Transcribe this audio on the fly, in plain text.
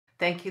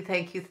Thank you,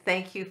 thank you,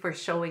 thank you for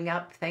showing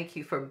up. Thank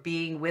you for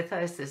being with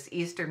us this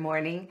Easter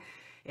morning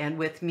and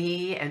with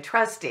me and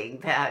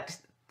trusting that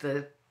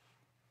the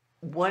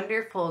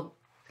wonderful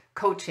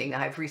coaching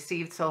I've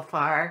received so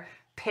far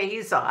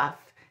pays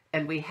off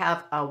and we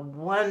have a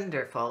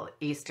wonderful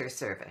Easter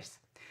service.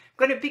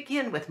 I'm going to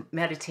begin with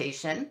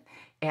meditation,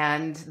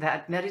 and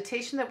that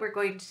meditation that we're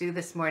going to do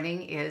this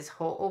morning is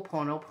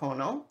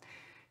Ho'oponopono,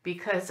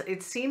 because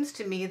it seems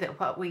to me that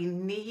what we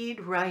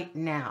need right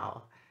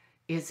now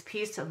is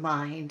peace of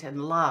mind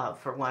and love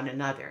for one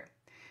another.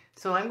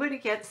 So I'm going to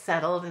get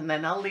settled and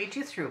then I'll lead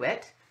you through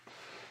it.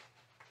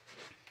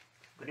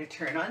 I'm going to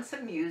turn on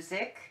some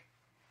music.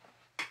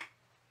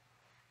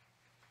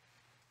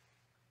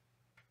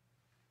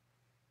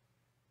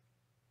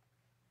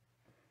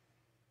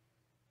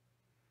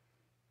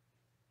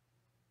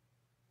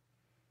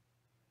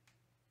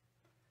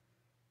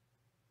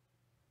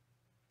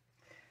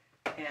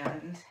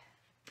 And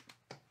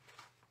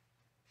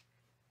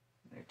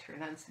I'm going to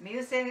turn on some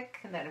music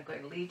and then I'm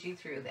going to lead you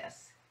through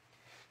this.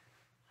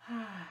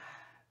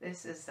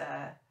 This is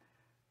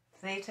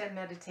Theta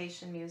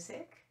meditation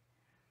music.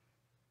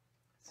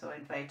 So I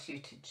invite you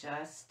to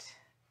just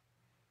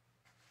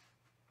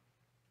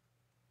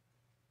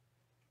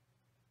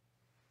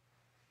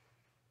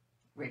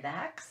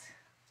relax,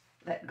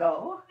 let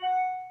go,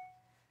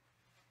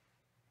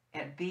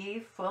 and be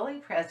fully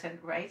present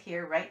right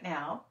here, right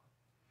now.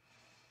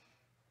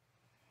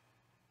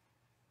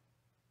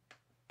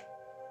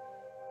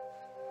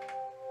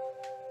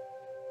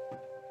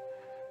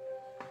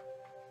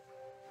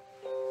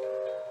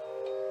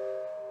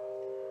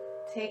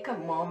 Take a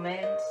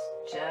moment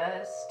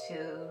just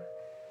to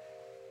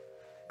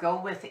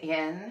go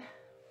within,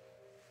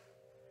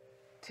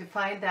 to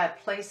find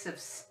that place of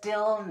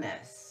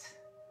stillness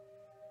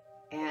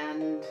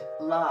and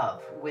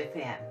love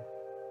within.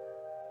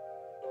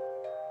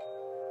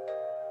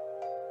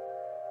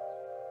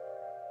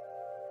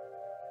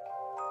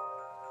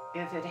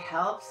 If it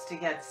helps to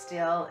get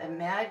still,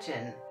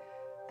 imagine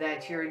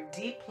that you're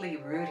deeply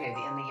rooted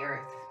in the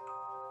earth.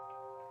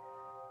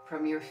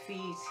 From your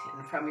feet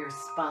and from your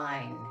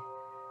spine,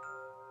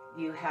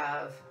 you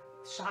have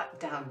shot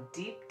down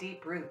deep,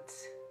 deep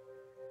roots.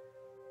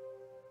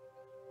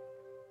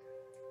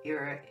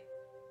 You're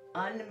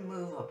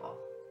unmovable,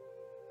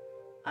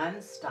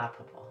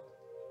 unstoppable.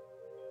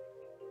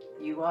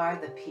 You are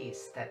the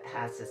peace that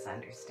passes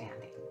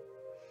understanding.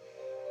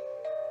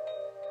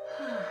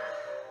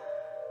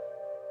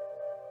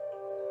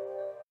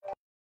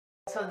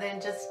 So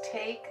then just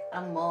take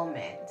a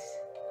moment.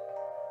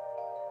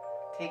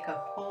 Take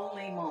a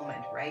holy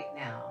moment right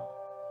now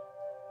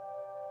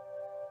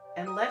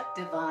and let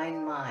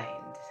divine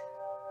mind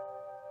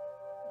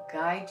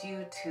guide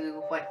you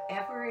to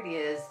whatever it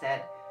is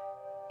that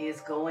is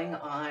going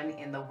on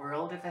in the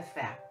world of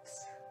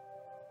effects.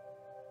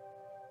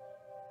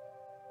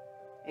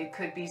 It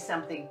could be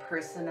something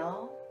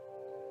personal,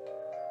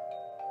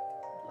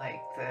 like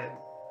the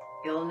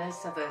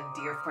illness of a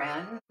dear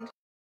friend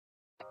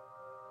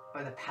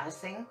or the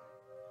passing.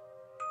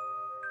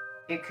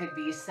 It could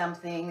be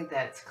something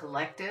that's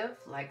collective,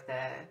 like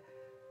the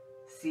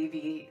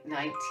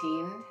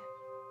CV-19,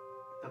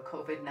 the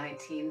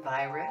COVID-19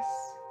 virus.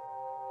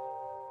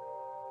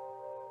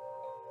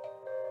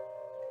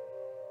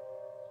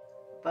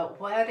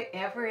 But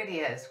whatever it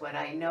is, what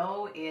I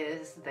know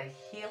is the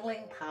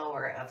healing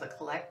power of the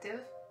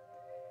collective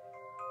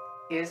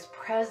is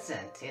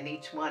present in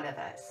each one of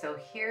us. So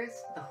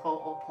here's the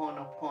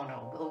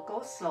Ho'oponopono. We'll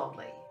go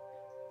slowly.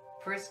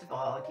 First of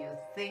all, you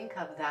think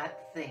of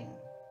that thing.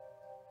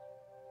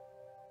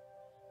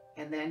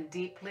 And then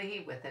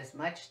deeply, with as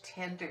much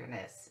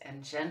tenderness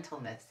and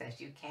gentleness as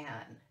you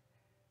can,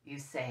 you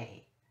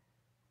say,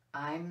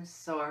 I'm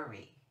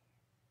sorry.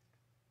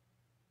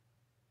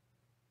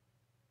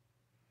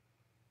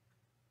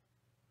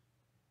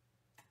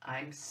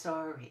 I'm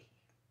sorry.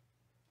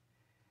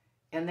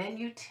 And then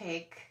you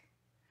take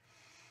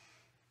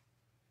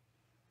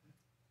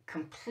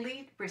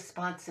complete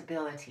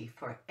responsibility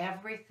for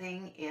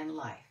everything in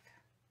life.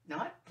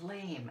 Not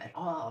blame at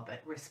all,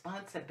 but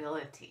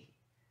responsibility.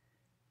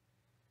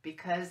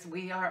 Because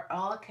we are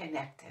all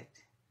connected.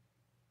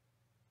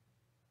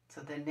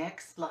 So the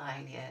next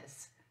line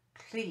is,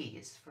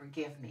 please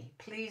forgive me.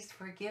 Please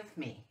forgive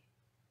me.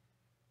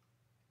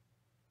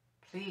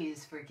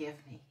 Please forgive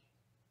me.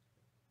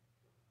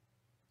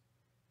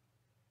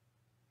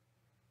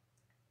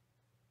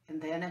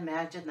 And then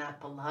imagine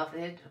that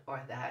beloved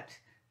or that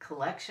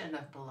collection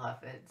of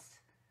beloveds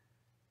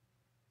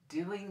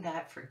doing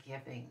that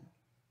forgiving.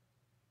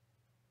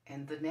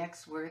 And the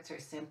next words are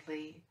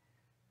simply,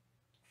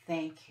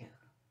 thank you.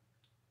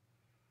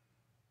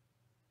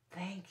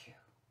 Thank you.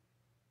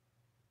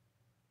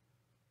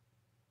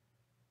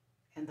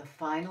 And the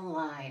final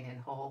line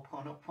in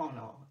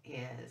Ho'oponopono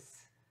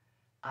is,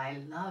 I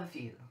love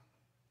you.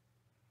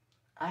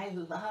 I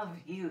love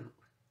you.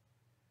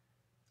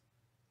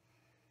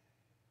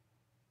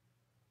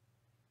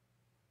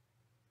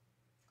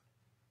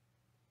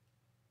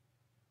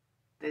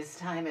 This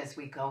time as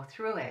we go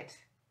through it,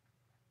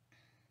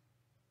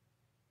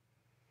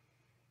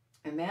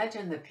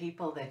 Imagine the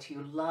people that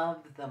you love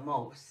the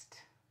most,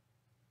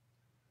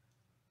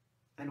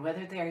 and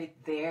whether they're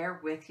there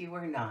with you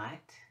or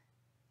not,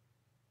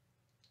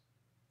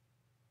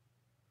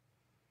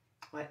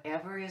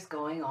 whatever is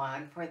going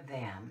on for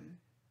them,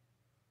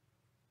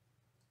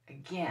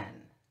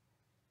 again,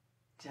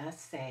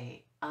 just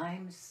say,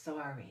 I'm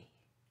sorry.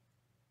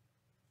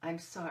 I'm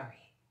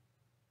sorry.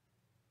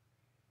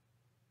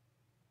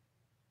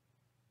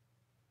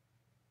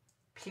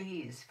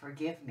 Please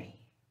forgive me.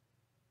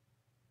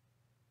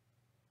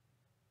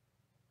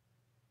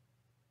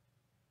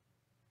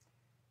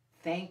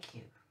 Thank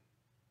you.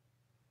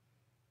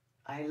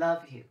 I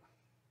love you.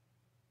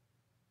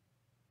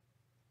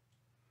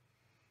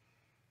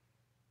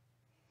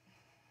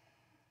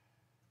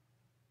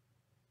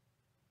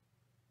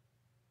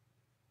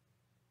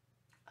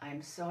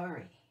 I'm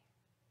sorry.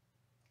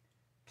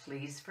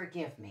 Please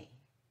forgive me.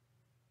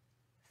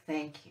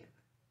 Thank you.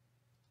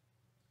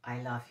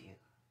 I love you.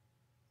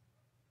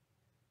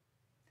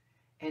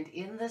 And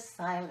in the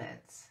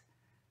silence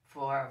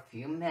for a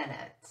few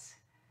minutes,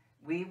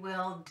 we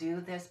will do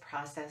this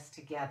process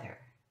together,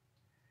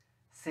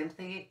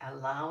 simply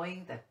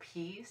allowing the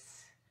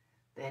peace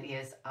that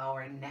is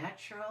our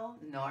natural,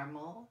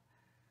 normal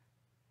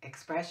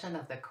expression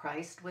of the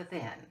Christ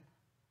within,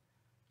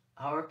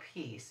 our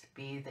peace,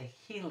 be the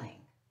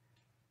healing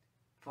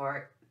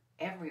for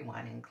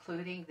everyone,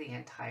 including the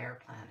entire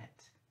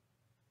planet.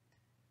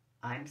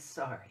 I'm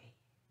sorry.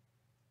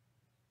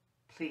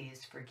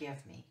 Please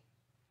forgive me.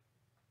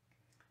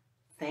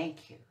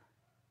 Thank you.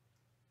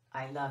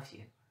 I love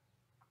you.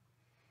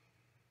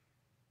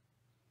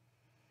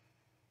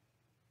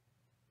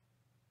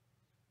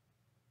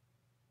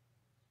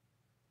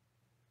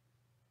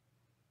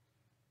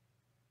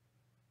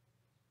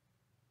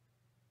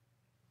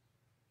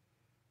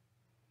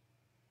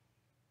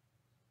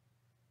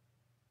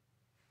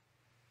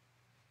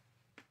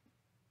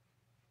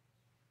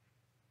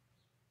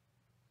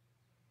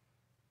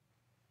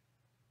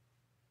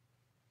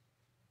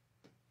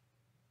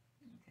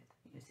 Get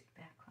the music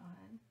back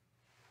on.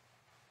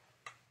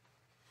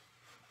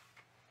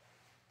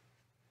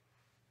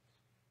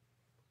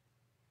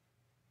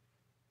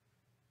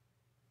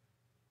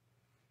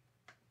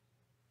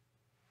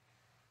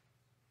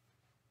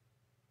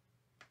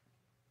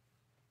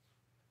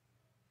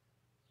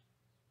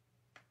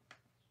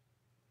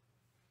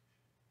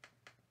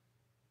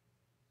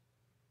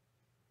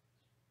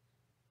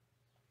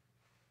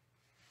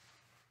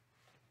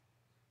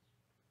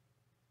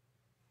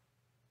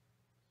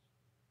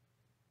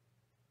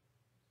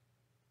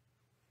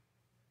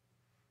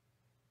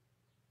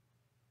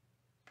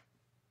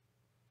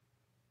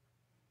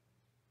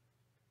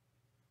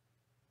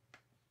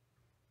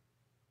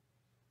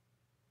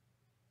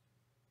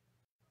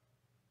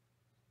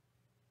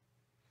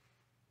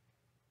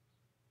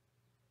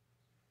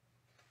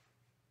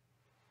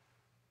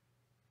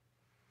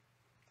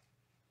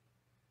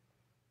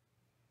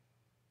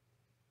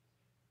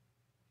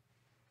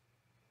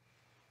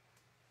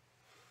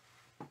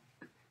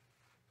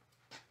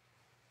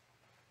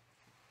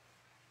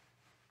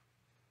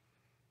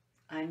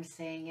 I'm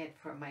saying it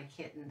for my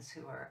kittens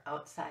who are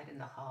outside in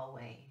the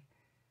hallway,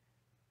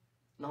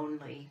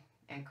 lonely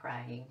and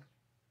crying,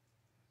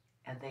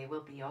 and they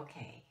will be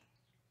okay.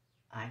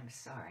 I'm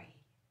sorry.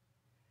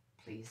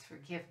 Please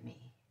forgive me.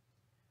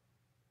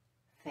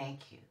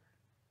 Thank you.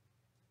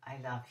 I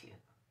love you.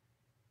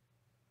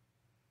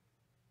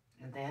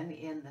 And then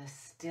in the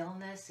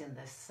stillness, in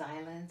the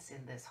silence,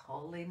 in this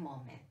holy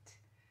moment,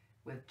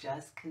 we'll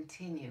just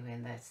continue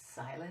in the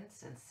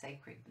silence and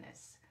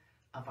sacredness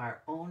of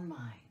our own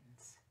minds.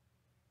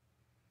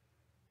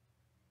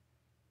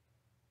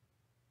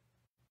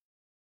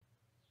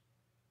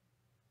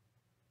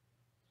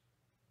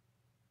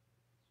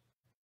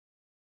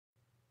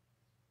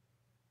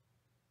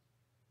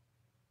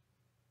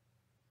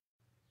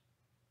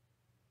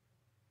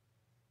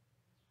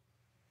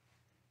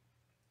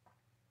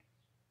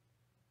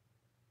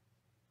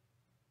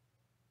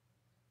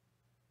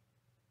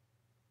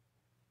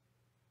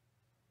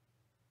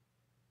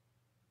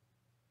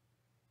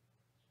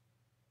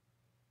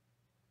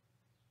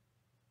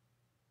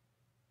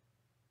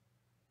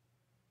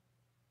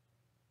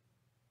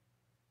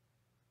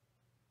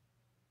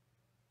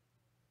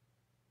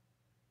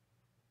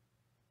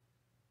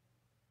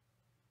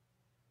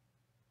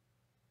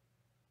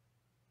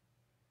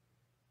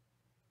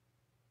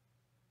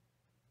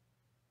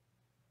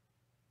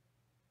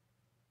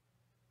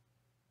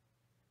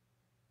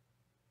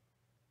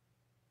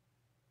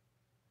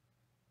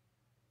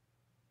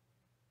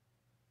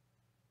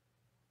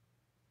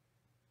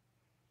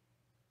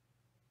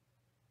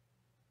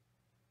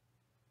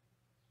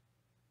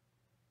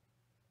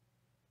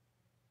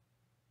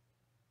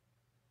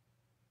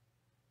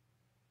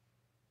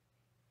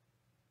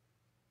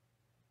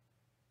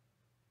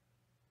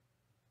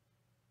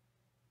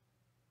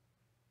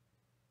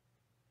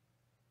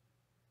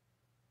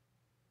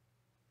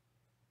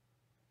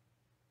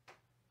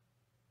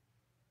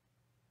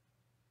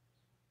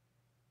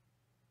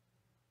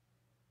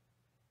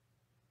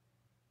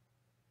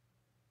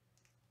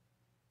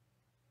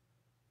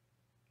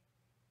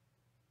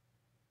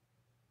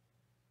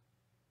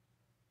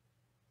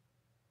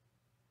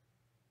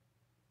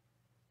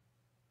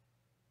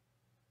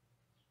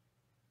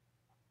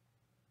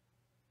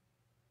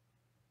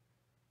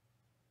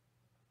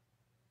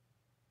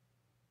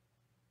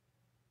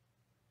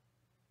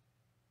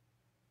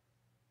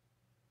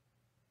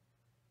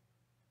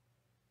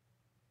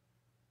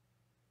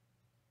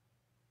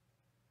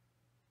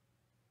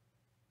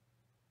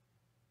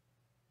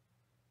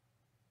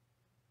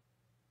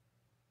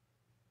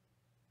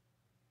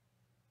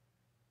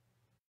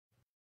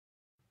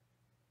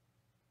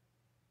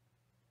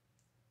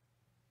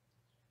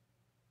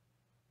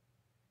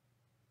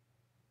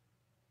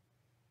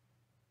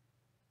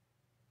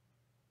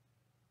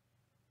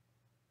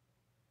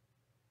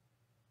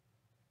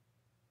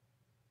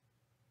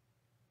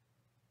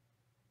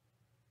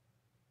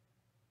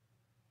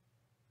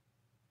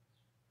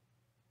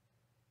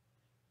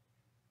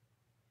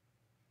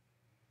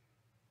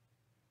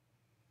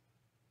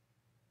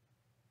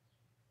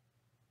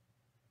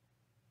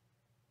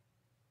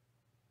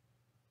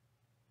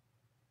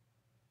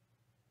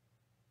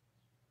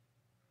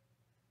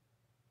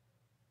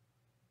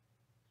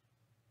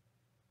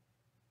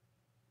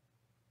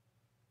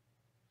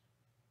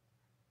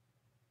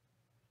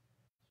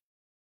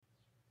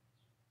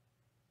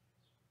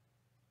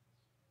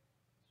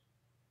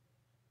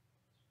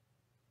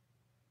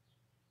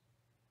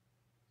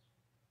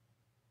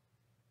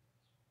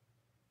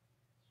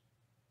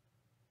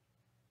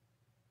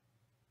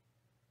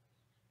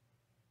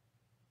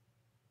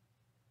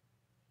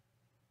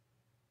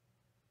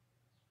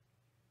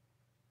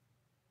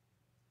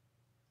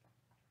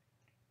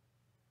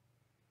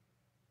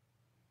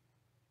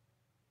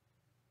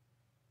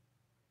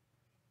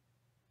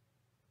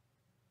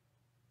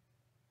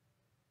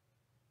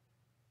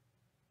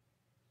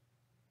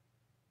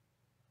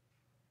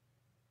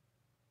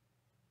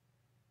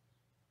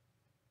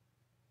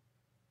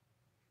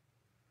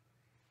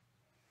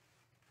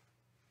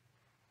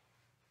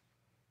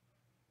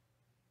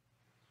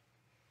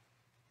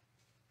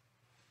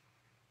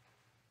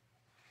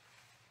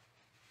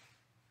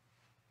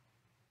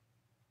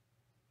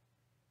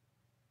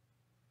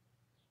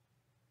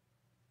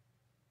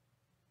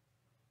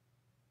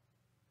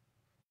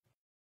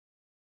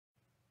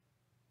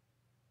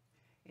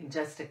 In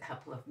just a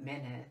couple of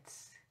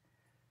minutes,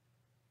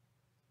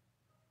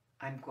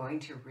 I'm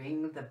going to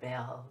ring the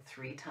bell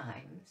 3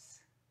 times.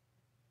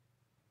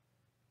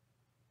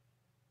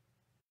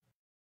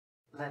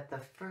 Let the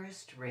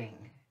first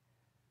ring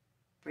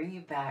bring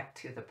you back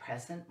to the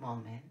present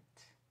moment.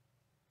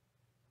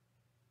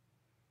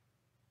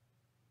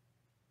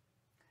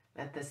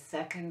 Let the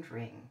second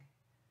ring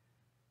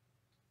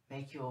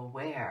make you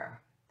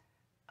aware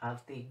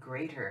of the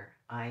greater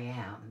I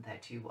am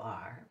that you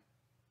are.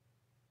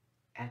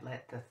 And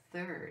let the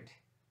third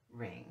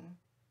ring,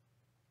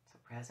 so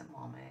present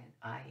moment,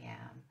 I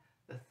am,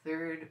 the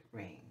third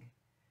ring,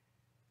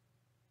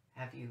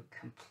 have you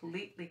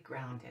completely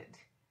grounded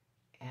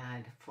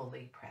and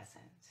fully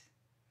present.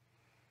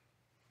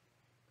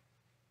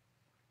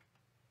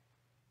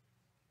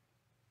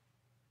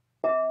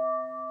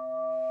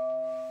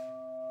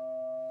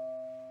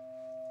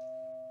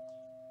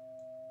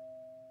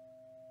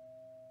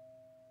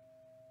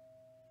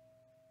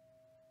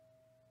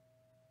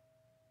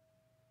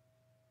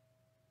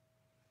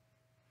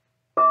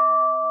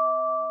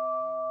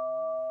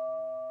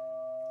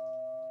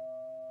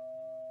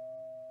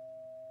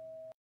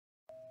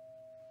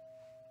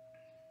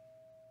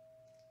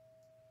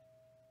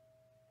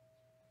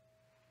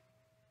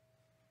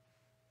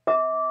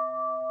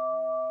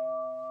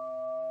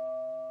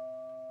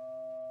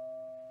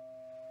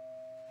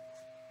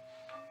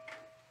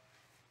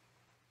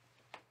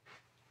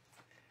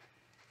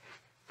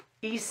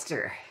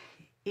 Easter.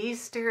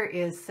 Easter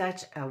is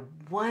such a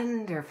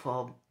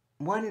wonderful,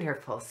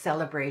 wonderful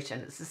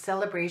celebration. It's a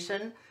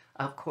celebration,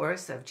 of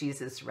course, of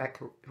Jesus'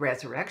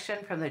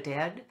 resurrection from the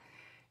dead.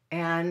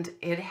 And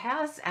it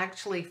has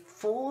actually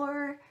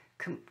four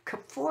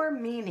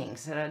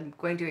meanings that I'm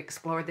going to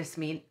explore this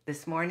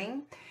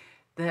morning.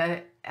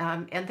 I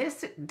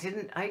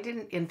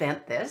didn't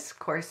invent this. Of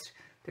course,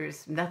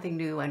 there's nothing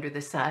new under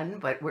the sun,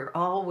 but we're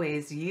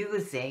always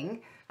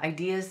using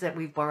ideas that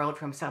we've borrowed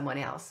from someone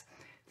else.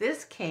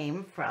 This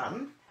came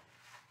from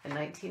the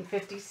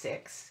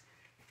 1956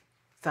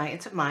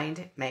 Science of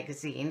Mind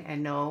magazine,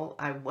 and no,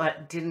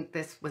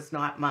 this was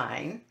not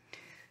mine.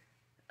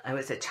 I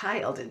was a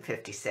child in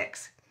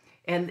 56.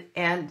 And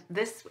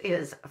this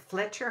is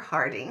Fletcher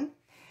Harding.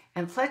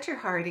 And Fletcher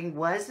Harding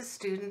was a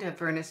student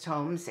of Ernest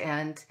Holmes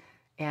and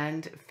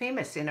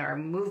famous in our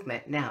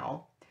movement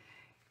now.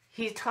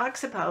 He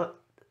talks about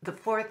the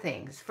 4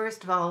 things.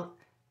 First of all,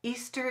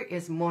 Easter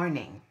is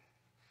morning.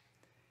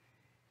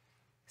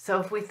 So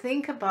if we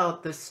think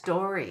about the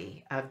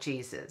story of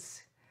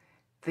Jesus,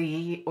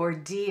 the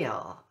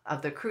ordeal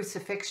of the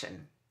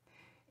crucifixion,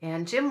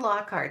 and Jim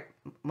Lockhart,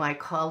 my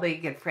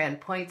colleague and friend,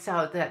 points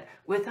out that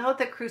without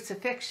the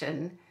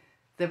crucifixion,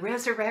 the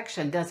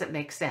resurrection doesn't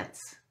make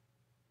sense.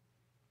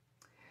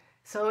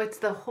 So it's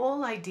the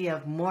whole idea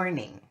of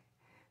mourning,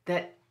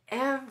 that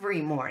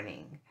every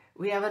morning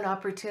we have an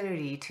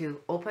opportunity to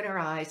open our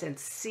eyes and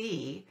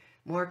see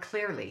more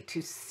clearly,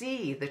 to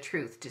see the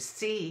truth, to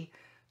see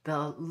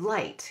the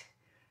light,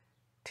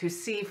 to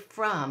see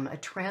from a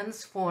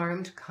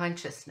transformed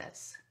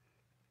consciousness,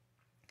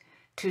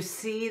 to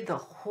see the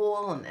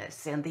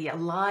wholeness and the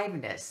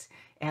aliveness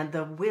and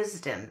the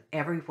wisdom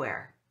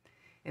everywhere.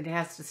 It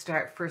has to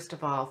start, first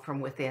of all,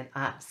 from within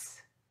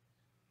us.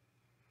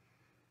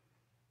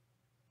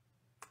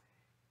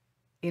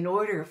 In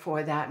order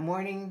for that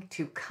morning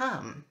to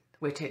come,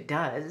 which it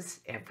does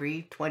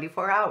every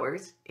 24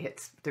 hours,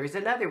 there's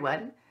another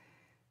one,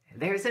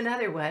 there's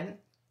another one.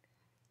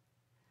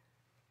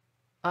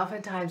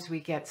 Oftentimes we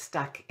get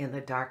stuck in the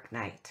dark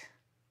night. I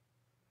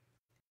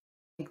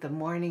think the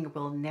morning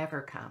will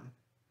never come.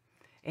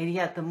 And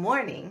yet the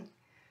morning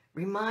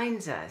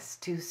reminds us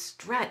to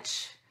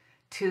stretch,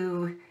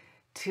 to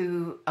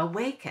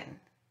awaken,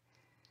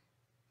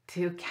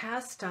 to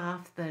cast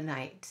off the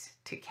night,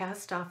 to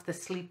cast off the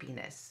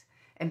sleepiness,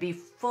 and be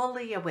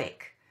fully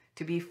awake,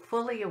 to be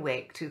fully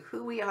awake to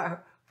who we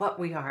are, what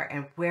we are,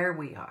 and where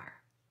we are.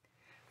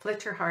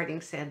 Fletcher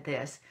Harding said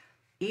this,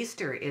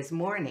 Easter is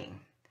morning.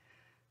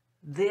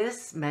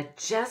 This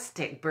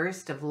majestic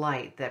burst of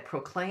light that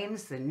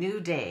proclaims the new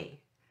day,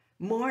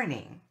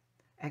 morning,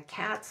 a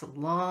cat's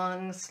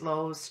long,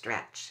 slow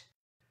stretch,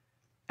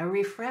 a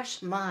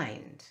refreshed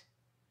mind,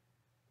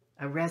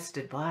 a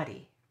rested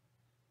body.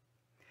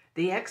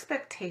 The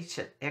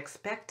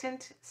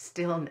expectant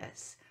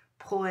stillness,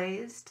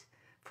 poised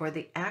for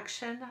the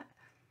action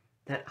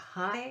that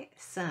high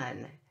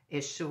sun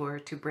is sure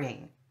to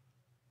bring.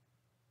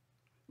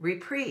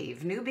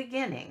 Reprieve, new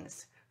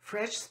beginnings,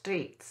 fresh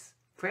slates.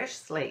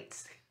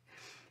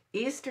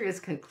 Easter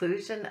is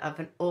conclusion of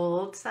an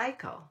old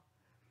cycle,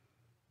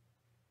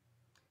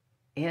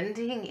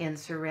 ending in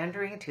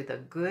surrendering to the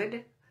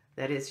good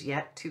that is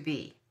yet to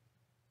be.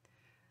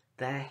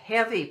 The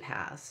heavy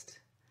past,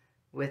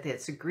 with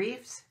its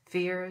griefs,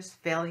 fears,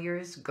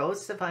 failures,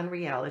 ghosts of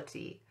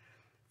unreality,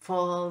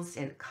 falls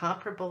in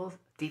complete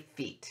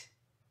defeat.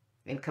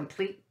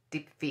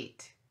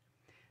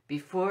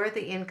 Before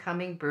the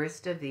incoming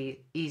burst of the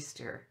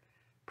Easter,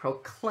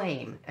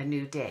 proclaim a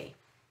new day.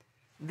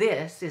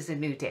 This is a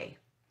new day.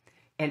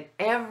 And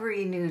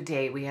every new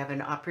day we have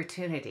an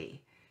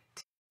opportunity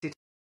to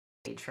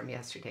change from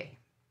yesterday,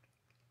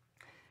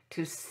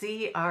 to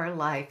see our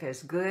life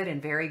as good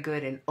and very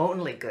good and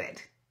only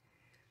good.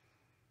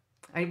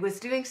 I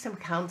was doing some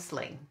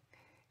counseling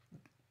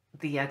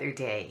the other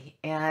day,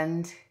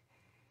 and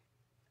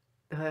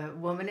the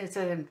woman is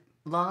a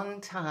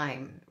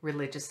long-time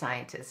religious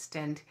scientist,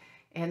 and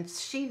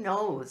she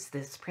knows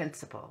this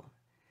principle.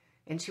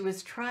 And she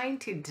was trying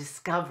to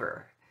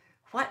discover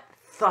what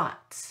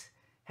thoughts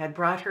had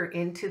brought her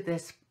into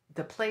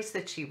the place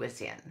that she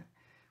was in,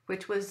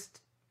 which was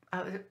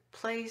a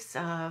place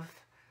of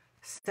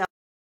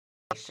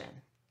salvation.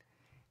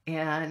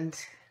 And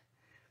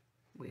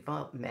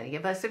many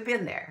of us have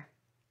been there.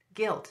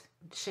 Guilt,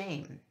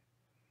 shame.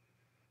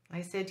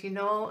 I said,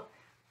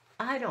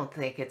 I don't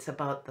think it's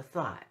about the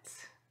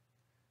thoughts.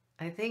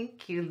 I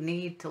think you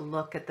need to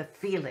look at the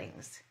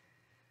feelings.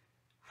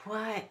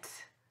 What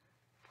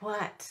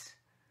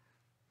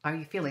are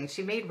you feeling?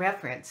 She made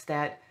reference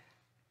that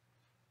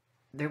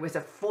there was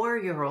a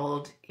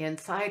 4-year-old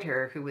inside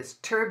her who was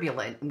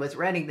turbulent and was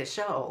running the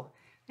show.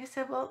 I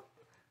said, well,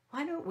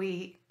 why don't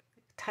we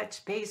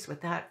touch base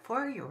with that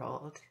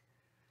 4-year-old?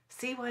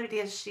 See what it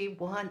is she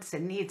wants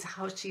and needs,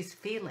 how she's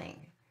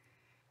feeling.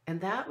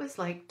 And that was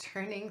like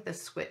turning the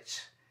switch,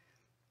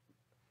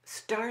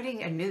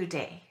 starting a new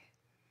day.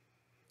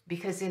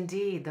 Because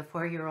indeed, the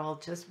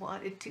 4-year-old just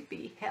wanted to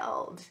be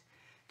held,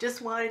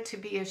 just wanted to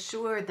be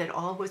assured that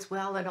all was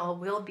well and all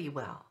will be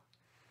well.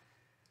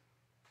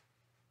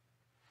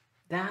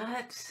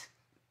 That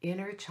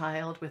inner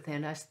child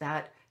within us,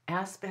 that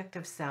aspect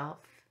of self,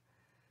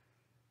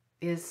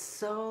 is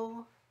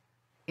so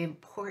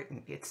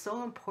important. It's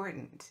so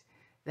important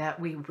that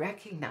we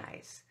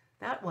recognize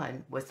that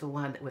one was the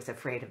one that was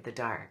afraid of the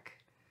dark.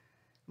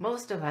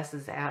 Most of us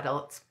as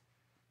adults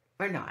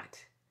are not.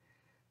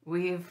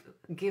 We've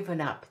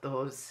given up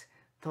those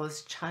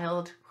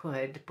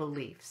childhood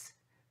beliefs,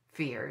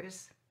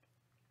 fears,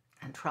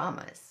 and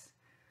traumas.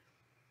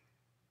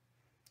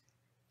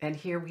 And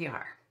here we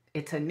are.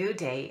 It's a new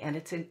day, and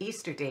it's an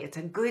Easter day. It's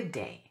a good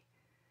day.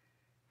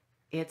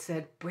 It's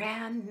a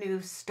brand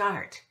new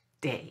start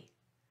day.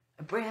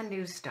 A brand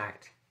new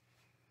start.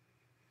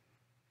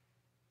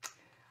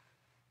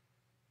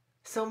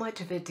 So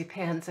much of it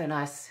depends on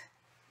us,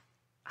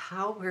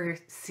 how we're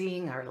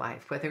seeing our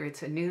life, whether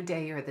it's a new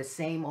day or the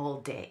same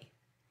old day.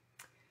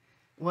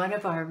 One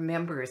of our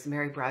members,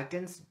 Mary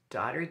Brogdon's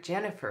daughter,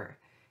 Jennifer,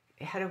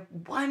 had a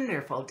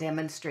wonderful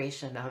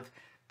demonstration of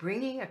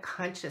bringing a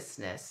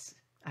consciousness,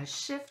 a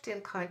shift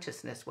in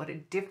consciousness, what a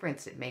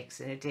difference it makes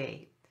in a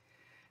day.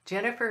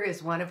 Jennifer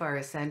is one of our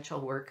essential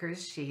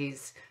workers.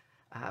 She's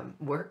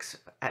works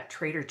at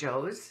Trader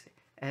Joe's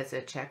as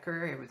a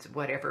checker,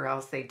 whatever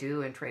else they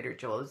do in Trader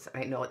Joe's.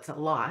 I know it's a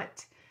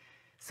lot.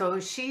 So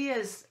she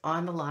is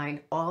on the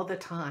line all the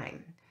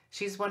time.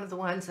 She's one of the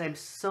ones I'm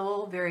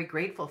so very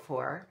grateful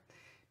for,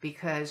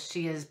 because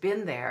she has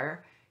been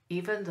there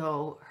even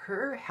though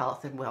her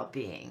health and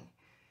well-being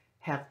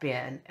have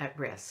been at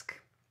risk.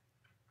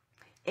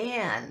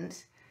 And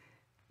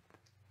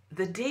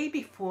the day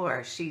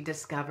before she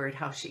discovered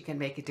how she can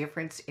make a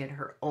difference in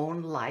her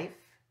own life,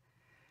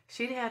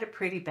 she'd had a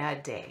pretty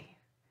bad day.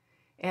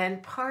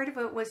 And part of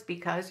it was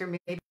because, or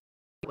maybe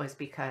it was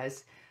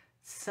because,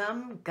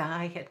 some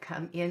guy had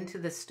come into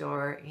the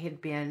store. He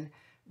had been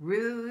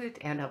rude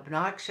and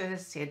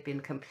obnoxious. He had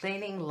been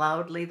complaining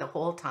loudly the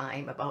whole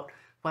time about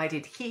why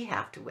did he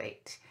have to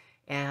wait?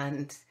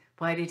 And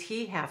why did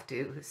he have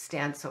to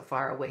stand so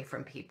far away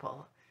from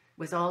people? It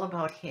was all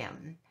about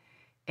him.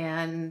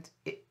 And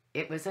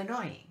it was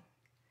annoying.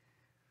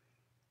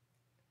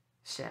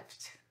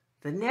 Shift.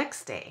 The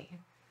next day,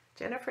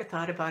 Jennifer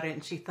thought about it,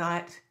 and she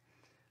thought,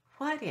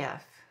 what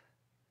if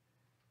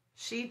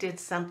she did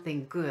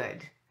something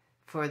good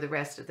for the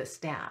rest of the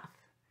staff?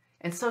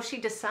 And so she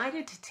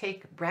decided to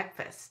take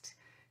breakfast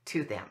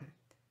to them,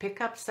 pick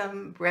up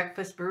some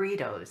breakfast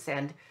burritos,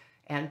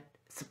 and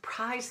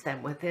surprise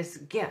them with this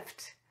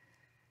gift.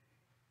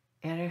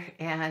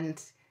 And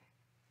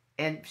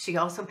she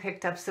also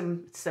picked up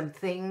some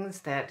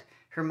things that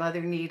her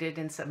mother needed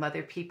and some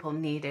other people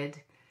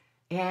needed.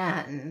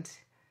 And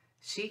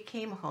she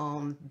came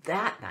home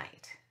that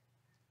night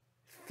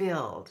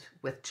filled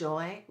with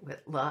joy,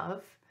 with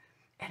love.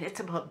 And it's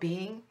about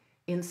being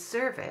in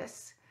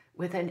service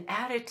with an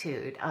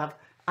attitude of,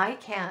 I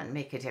can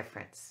make a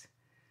difference.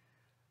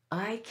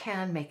 I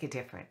can make a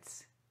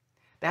difference.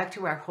 Back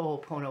to our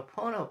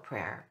Ho'oponopono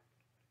prayer.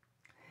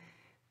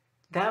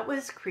 That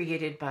was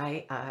created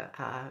by,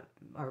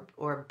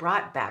 or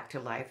brought back to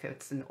life.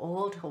 It's an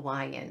old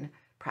Hawaiian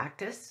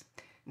practice,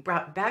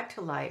 brought back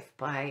to life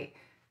by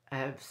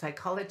a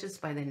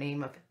psychologist by the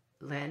name of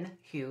Len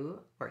Hugh,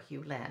 or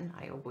Hugh Len.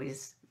 I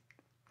always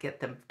get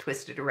them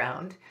twisted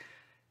around.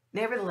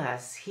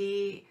 Nevertheless,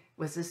 he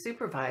was the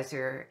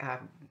supervisor,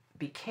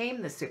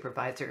 became the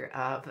supervisor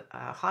of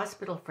a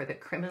hospital for the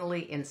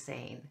criminally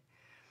insane.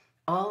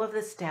 All of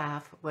the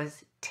staff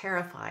was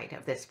terrified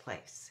of this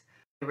place.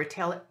 They were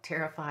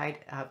terrified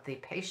of the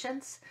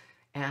patients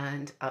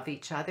and of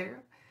each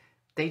other.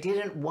 They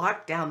didn't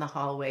walk down the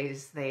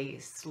hallways. They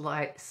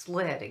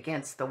slid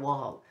against the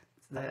walls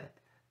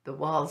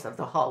of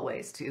the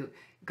hallways to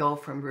go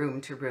from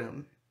room to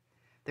room.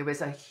 There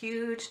was a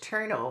huge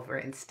turnover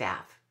in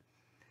staff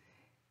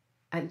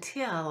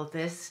until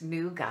this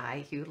new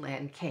guy, Hugh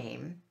Len,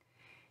 came,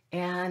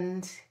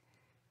 and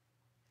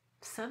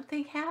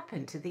something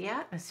happened to the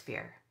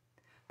atmosphere.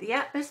 The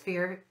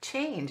atmosphere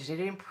changed. It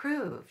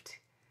improved.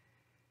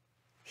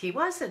 He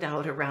wasn't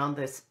out around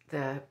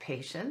the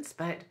patients,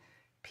 but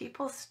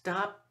people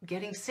stopped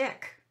getting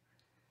sick.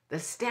 The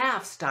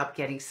staff stopped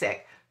getting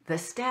sick. The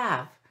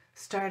staff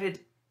started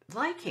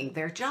liking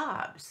their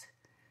jobs.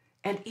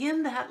 And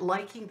in that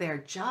liking their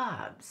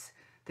jobs,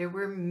 there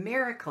were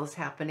miracles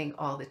happening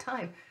all the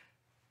time.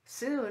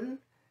 Soon,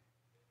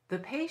 the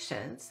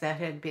patients that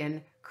had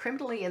been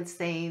criminally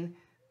insane,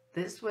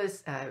 this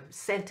was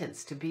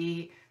sentenced to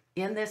be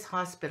in this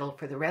hospital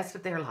for the rest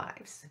of their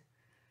lives.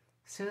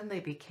 Soon they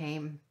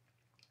became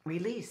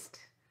released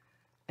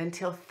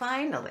until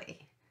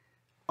finally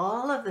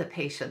all of the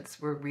patients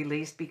were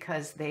released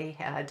because they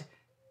had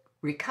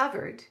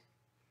recovered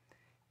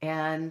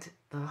and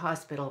the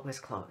hospital was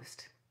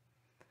closed.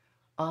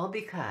 All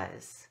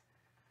because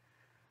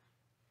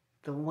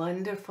the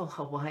wonderful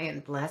Hawaiian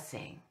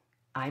blessing,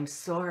 "I'm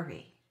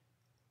sorry,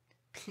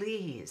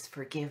 please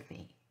forgive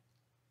me,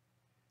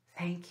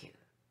 thank you,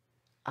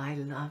 I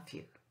love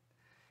you."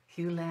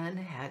 Hugh Len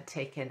had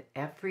taken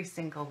every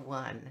single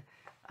one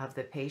of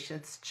the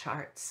patient's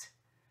charts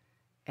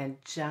and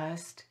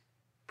just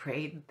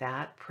prayed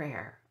that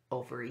prayer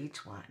over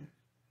each one.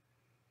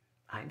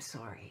 "I'm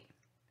sorry,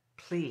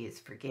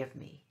 please forgive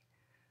me,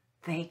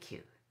 thank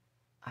you,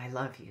 I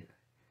love you."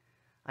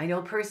 I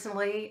know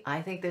personally,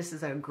 I think this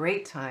is a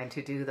great time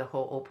to do the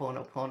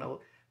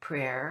Ho'oponopono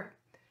prayer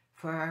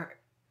for our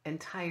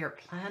entire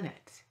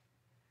planet,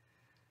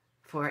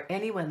 for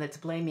anyone that's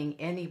blaming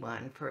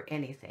anyone for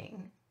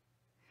anything,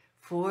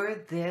 for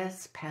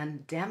this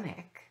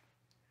pandemic,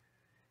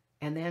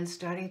 and then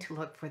starting to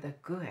look for the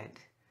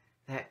good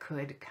that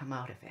could come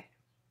out of it.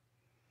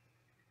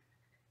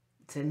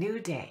 It's a new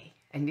day,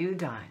 a new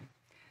dawn.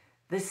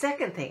 The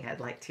second thing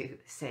I'd like to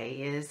say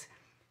is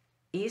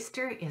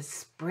Easter is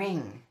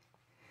spring.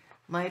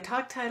 My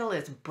talk title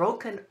is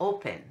Broken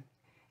Open.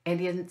 And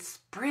in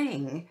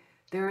spring,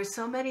 there's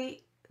so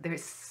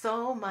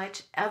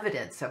much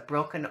evidence of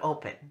broken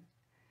open.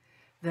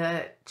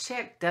 The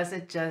chick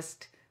doesn't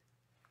just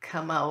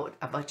come out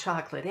of a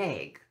chocolate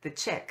egg. The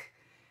chick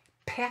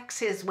pecks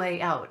his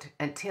way out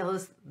until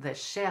the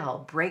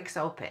shell breaks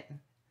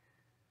open.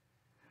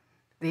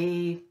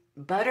 The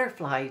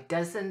butterfly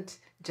doesn't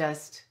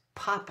just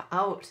pop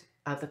out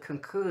of the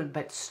cocoon,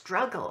 but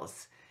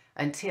struggles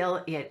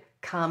until it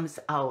comes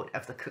out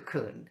of the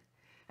cocoon.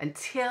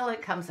 Until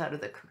it comes out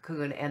of the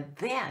cocoon, and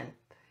then,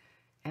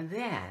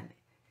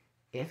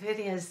 if it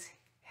has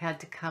had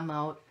to come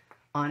out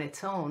on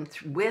its own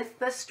with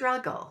the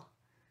struggle,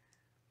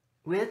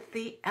 with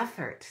the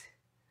effort,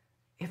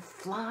 it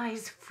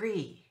flies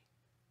free.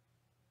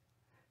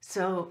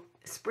 So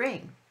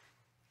spring,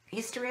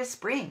 Easter is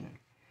spring.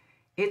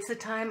 It's a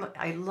time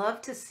I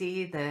love to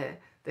see the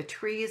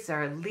trees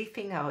are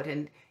leafing out,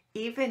 and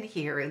even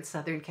here in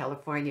Southern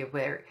California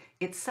where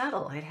it's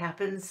subtle, it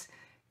happens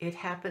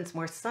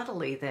more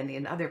subtly than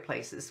in other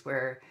places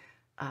where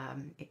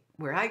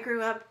I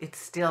grew up. It's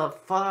still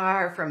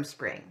far from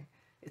spring.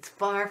 It's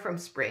far from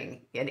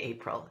spring in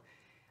April.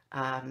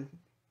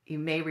 You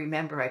may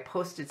remember I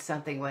posted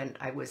something when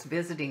I was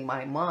visiting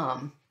my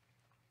mom.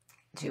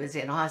 She was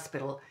in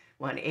hospital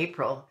one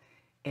April,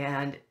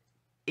 and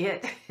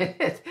it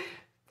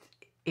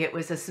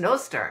was a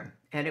snowstorm,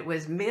 and it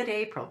was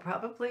mid-April,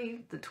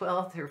 probably the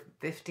 12th or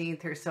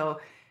 15th or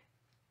so.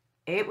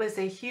 It was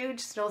a huge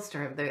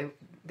snowstorm.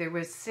 There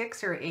was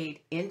 6 or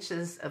 8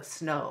 inches of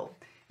snow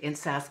in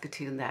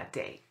Saskatoon that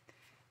day.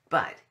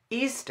 But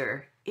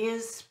Easter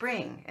is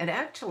spring, and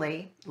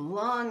actually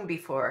long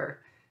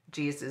before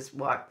Jesus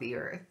walked the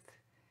earth,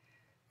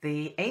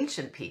 the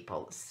ancient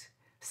peoples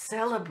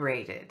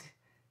celebrated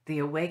the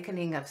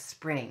awakening of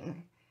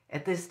spring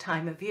at this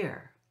time of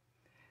year.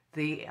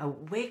 The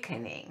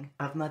awakening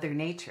of Mother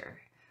Nature,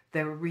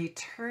 the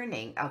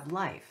returning of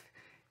life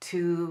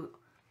to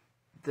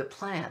the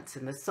plants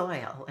and the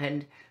soil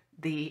and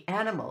the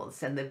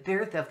animals and the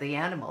birth of the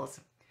animals,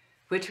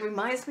 which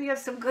reminds me of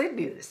some good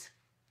news.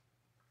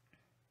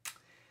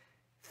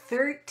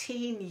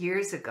 13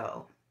 years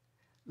ago,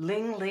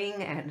 Ling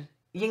Ling and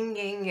Ying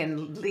Ying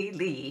and Li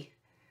Li,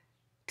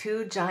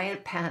 2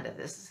 giant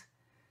pandas,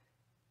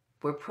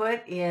 were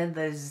put in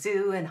the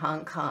zoo in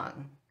Hong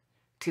Kong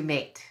to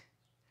mate.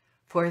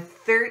 For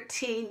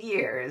 13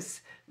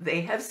 years,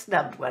 they have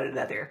snubbed one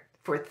another.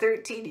 For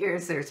 13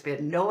 years, there's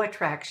been no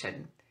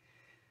attraction.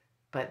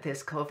 But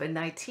this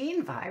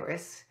COVID-19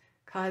 virus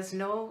caused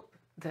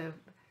the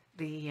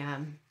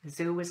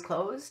zoo was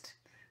closed.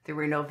 There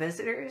were no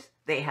visitors.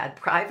 They had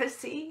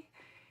privacy.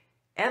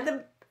 And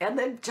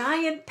the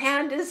giant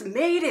pandas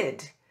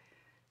mated.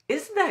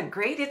 Isn't that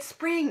great? It's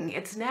spring.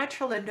 It's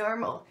natural and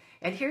normal.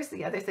 And here's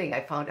the other thing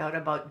I found out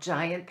about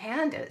giant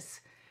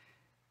pandas.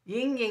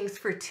 Yin Ying's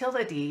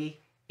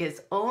fertility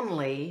is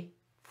only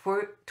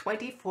for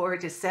 24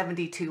 to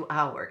 72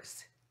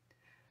 hours.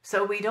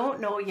 So we don't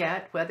know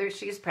yet whether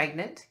she's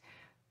pregnant,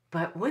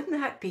 but wouldn't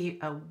that be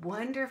a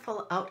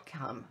wonderful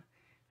outcome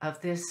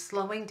of this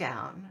slowing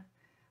down,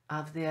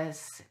 of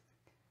this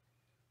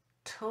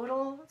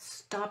total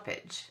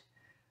stoppage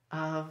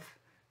of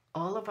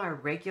all of our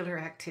regular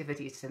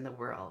activities in the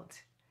world?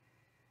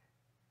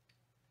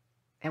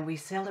 And we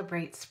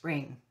celebrate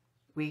spring.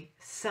 We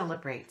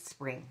celebrate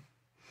spring.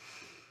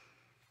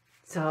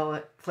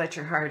 So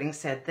Fletcher Harding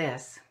said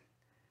this: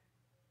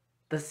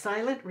 the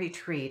silent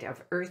retreat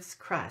of Earth's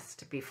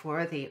crust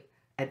before the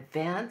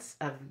advance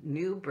of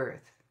new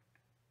birth,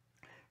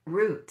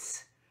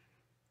 roots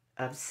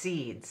of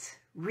seeds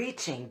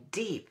reaching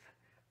deep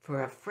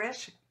for a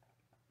fresh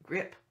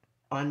grip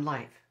on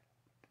life,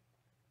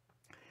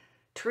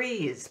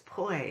 trees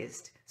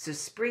poised to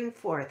spring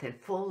forth in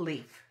full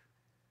leaf,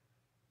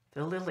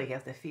 the lily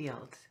of the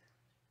field.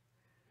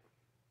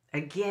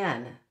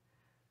 Again,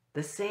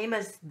 the same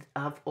as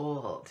of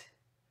old,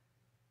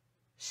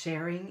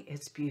 sharing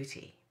its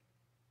beauty,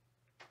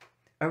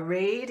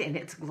 arrayed in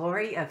its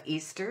glory of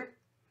Easter,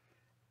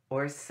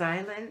 or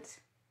silent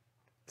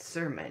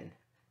sermon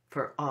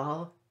for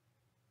all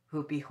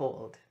who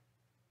behold.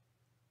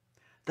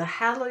 The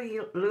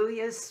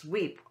hallelujahs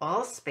sweep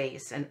all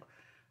space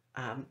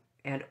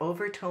and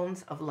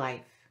overtones of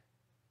life.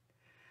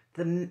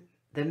 The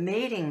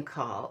mating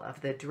call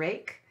of the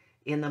drake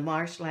in the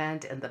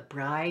marshland and the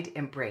bride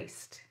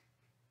embraced.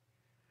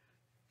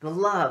 The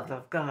love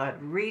of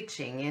God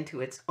reaching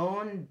into its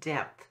own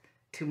depth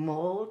to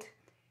mold,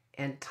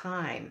 and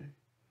time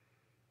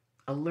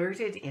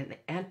alerted in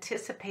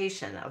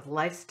anticipation of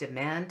life's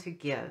demand to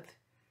give.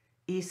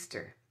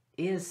 Easter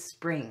is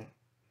spring,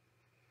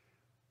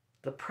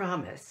 the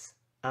promise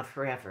of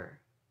forever.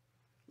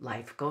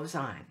 Life goes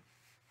on.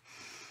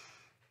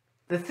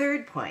 The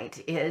third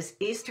point is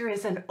Easter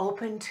is an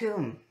open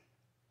tomb.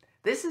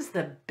 This is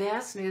the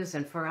best news,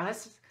 and for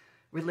us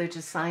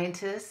religious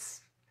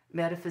scientists,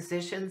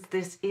 metaphysicians,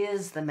 this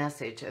is the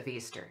message of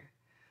Easter.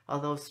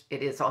 Although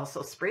it is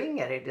also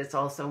spring and it is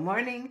also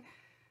morning,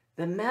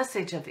 the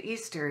message of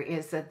Easter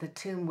is that the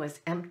tomb was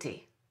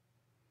empty,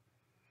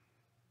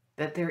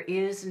 that there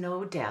is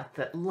no death,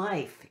 that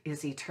life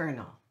is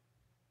eternal,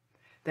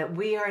 that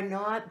we are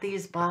not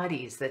these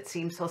bodies that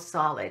seem so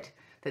solid,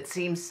 that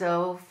seem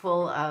so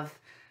full of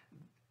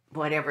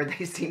whatever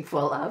they seem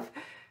full of,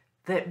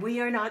 that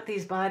we are not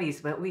these bodies,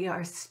 but we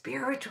are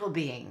spiritual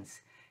beings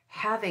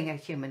having a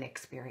human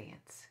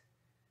experience.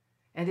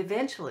 And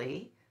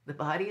eventually, the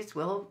bodies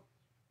will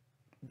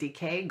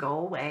decay, go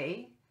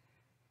away,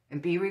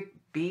 and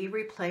be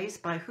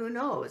replaced by who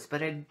knows,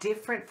 but a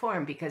different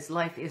form, because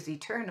life is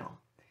eternal.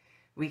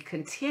 We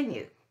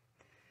continue.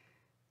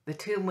 The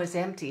tomb was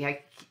empty.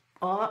 I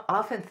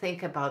often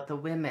think about the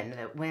women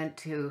that went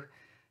to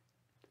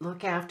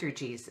look after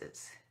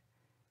Jesus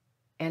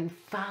and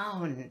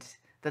found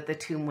that the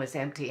tomb was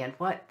empty, and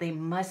what they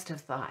must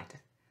have thought.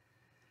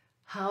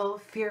 How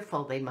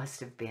fearful they must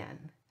have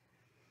been.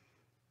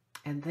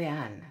 And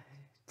then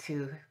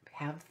to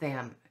have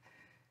them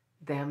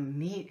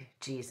meet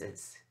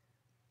Jesus,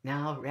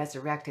 now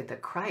resurrected, the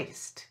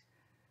Christ,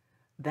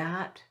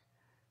 that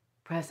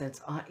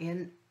presence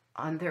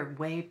on their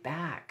way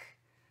back,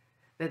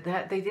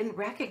 that they didn't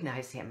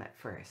recognize him at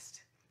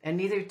first, and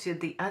neither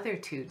did the other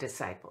two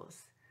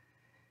disciples.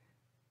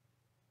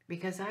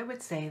 Because I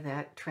would say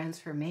that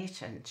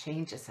transformation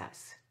changes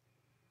us,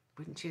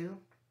 wouldn't you?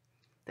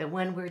 That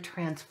when we're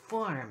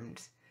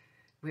transformed,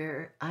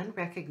 we're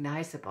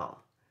unrecognizable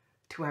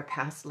to our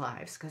past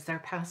lives, because our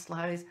past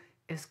lives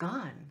is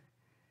gone.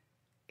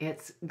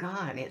 It's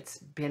gone. It's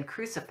been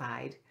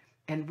crucified,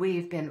 and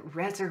we've been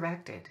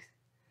resurrected.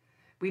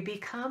 We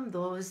become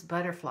those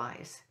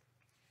butterflies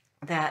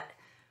that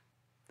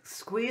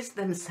squeeze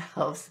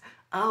themselves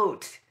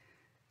out,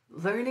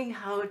 learning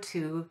how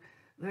to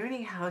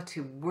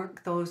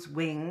work those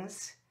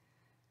wings,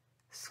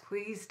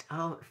 squeezed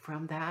out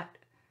from that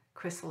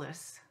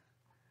chrysalis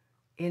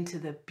into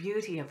the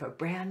beauty of a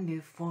brand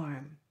new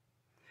form.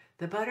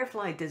 The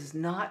butterfly does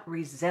not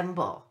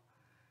resemble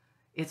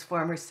its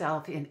former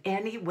self in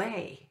any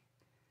way,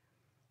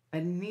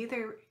 and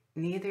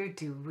neither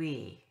do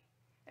we,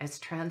 as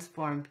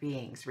transformed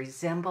beings,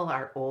 resemble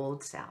our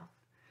old self,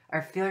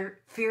 our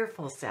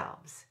fearful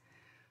selves,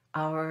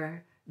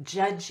 our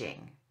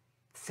judging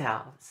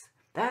selves.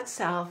 That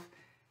self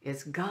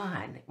is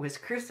gone, was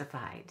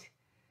crucified.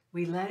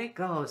 We let it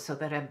go so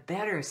that a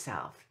better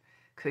self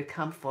could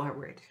come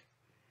forward.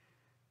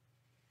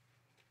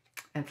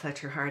 And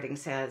Fletcher Harding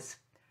says,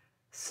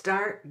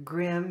 stark,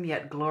 grim,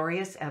 yet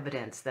glorious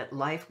evidence that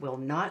life will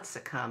not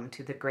succumb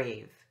to the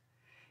grave.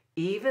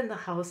 Even the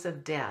house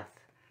of death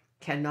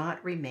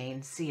cannot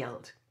remain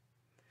sealed.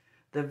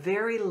 The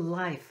very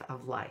life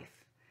of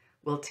life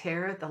will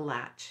tear the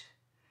latch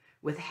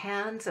with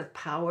hands of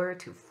power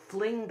to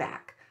fling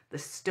back the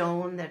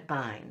stone that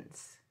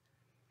binds.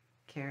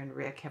 Karen and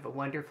Rick have a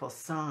wonderful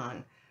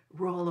song,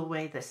 Roll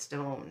Away the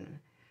Stone.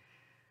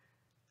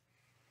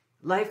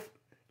 Life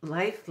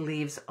Life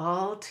leaves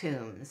all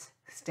tombs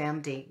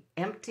standing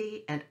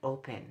empty and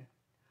open,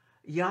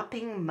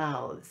 yawping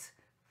mouths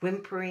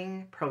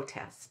whimpering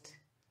protest,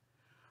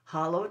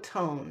 hollow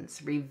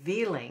tones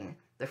revealing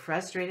the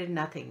frustrated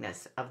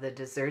nothingness of the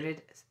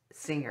deserted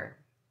singer.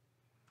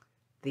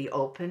 The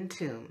open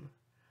tomb,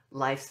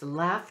 life's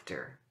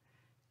laughter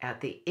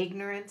at the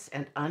ignorance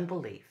and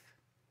unbelief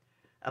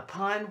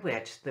upon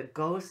which the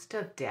ghost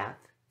of death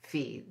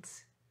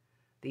feeds.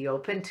 The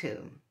open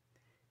tomb,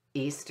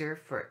 Easter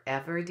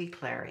forever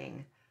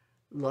declaring,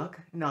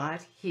 look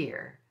not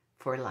here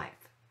for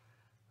life.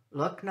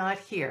 Look not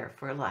here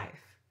for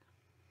life.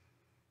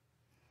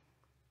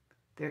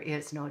 There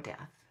is no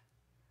death.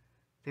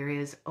 There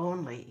is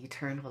only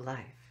eternal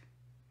life.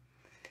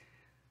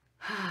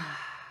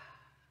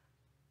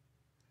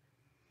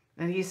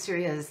 And Easter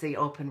is the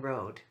open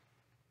road.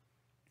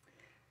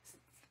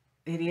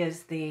 It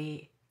is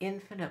the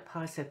infinite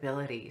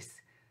possibilities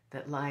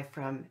that lie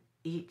from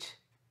each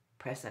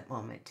present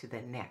moment to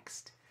the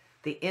next.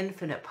 The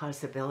infinite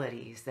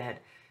possibilities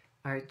that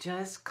are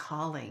just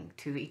calling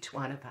to each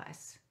one of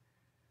us.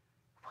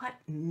 What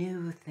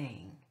new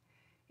thing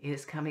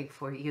is coming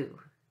for you?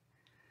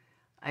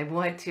 I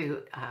want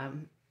to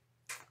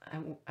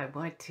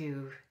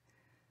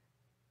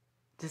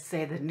just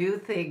say the new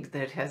thing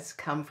that has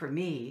come for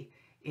me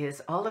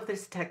is all of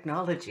this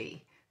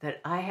technology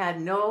that I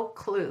had no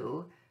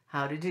clue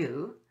how to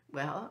do.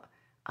 Well,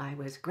 I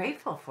was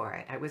grateful for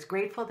it. I was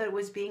grateful that it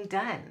was being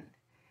done.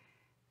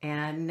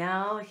 And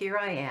now here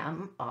I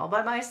am all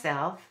by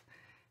myself,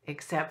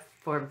 except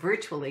for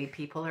virtually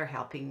people are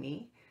helping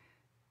me,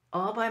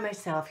 all by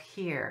myself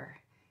here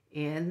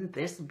in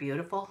this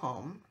beautiful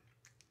home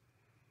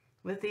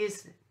with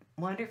these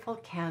wonderful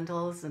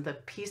candles and the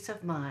peace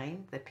of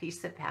mind, the peace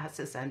that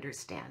passes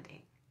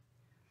understanding.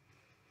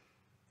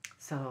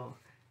 So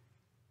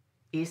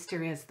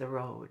Easter is the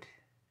road.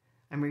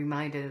 I'm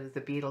reminded of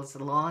the Beatles'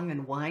 long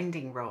and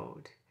winding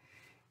road.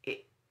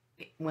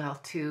 Well,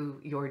 to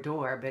your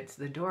door, but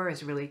the door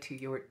is really to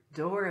your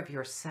door of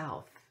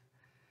yourself.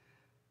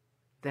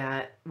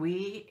 That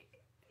we,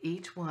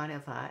 each one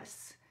of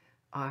us,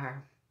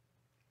 are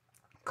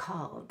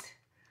called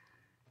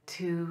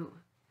to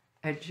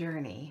a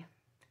journey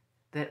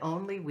that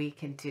only we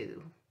can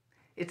do.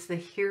 It's the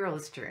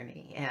hero's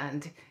journey,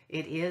 and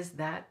it is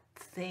that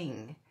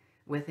thing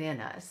within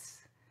us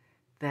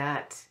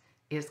that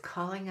is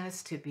calling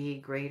us to be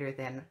greater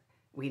than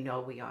we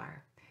know we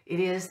are. It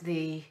is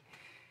the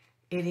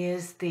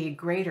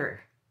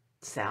greater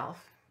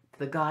self,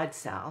 the God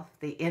self,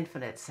 the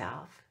infinite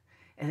self,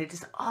 and it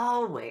is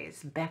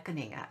always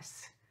beckoning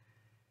us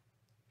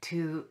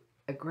to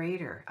a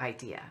greater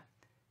idea,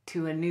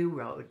 to a new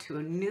road,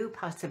 to new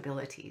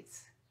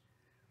possibilities.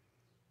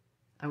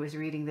 I was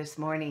reading this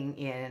morning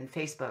in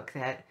Facebook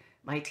that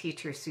my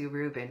teacher, Sue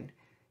Rubin,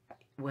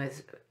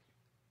 was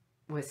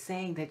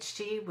saying that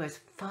she was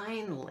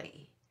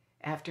finally,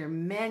 after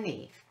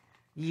many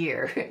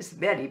years,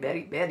 many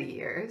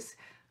years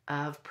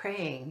of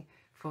praying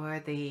for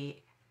the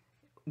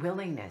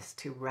willingness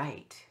to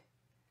write,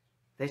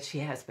 that she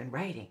has been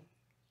writing.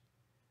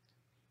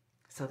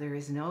 So there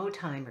is no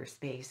time or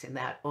space in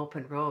that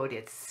open road.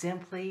 It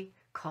simply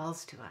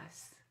calls to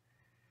us.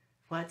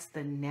 What's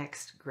the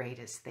next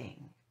greatest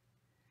thing?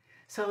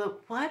 So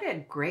what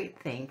a great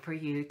thing for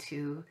you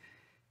to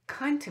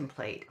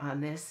contemplate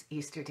on this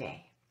Easter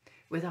day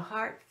with a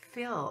heart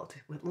filled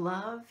with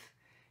love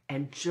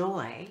and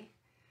joy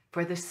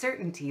for the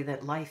certainty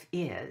that life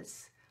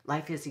is.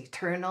 Life is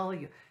eternal.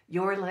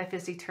 Your life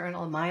is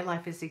eternal. My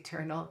life is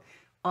eternal.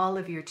 All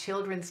of your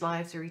children's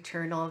lives are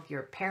eternal.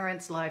 Your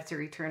parents' lives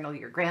are eternal.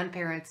 Your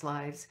grandparents'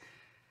 lives.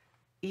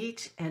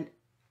 Each and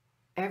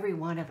every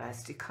one of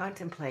us to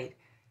contemplate,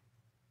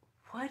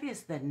 what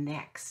is the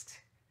next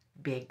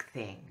big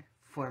thing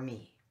for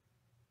me?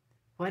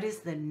 What is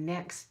the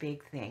next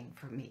big thing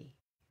for me?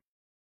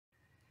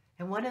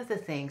 And one of the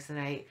things that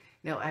I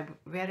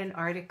read an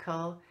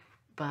article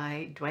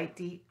by Dwight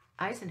D.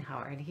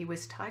 Eisenhower, and he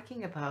was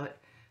talking about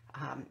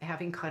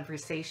having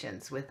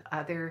conversations with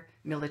other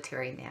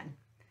military men.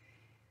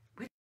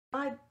 Which is an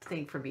odd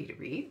thing for me to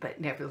read, but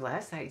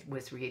nevertheless, I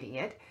was reading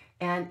it.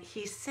 And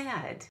he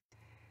said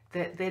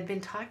that they'd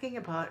been talking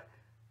about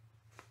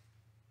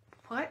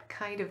what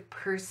kind of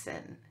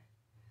person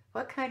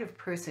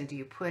do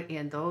you put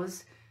in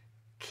those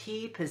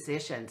key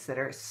positions that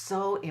are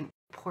so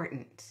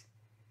important?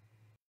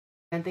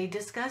 And they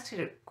discussed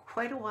it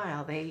quite a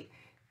while.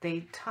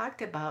 They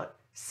talked about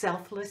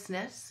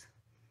selflessness,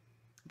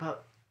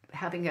 about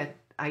having an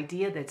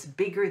idea that's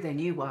bigger than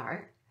you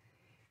are,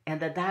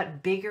 and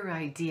that bigger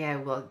idea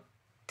will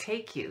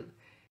take you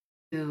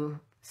to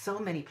so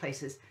many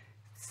places.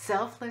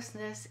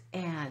 Selflessness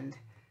and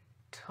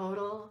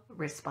total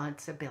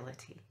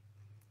responsibility,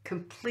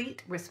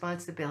 complete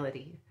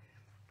responsibility.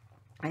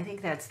 I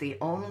think that's the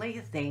only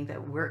thing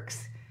that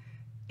works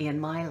in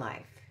my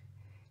life,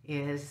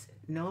 is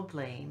no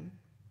blame,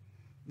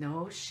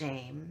 no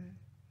shame,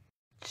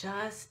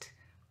 just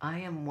I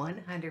am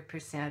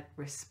 100%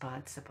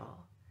 responsible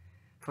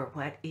for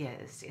what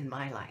is in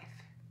my life.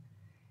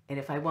 And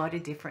if I want a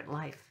different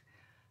life,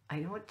 I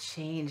don't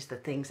change the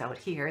things out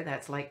here.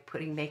 That's like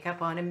putting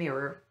makeup on a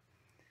mirror.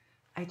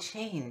 I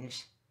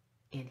change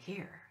in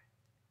here.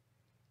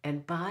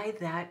 And by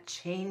that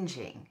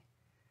changing,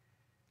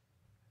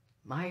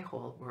 my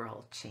whole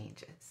world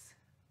changes.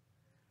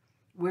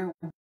 We're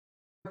more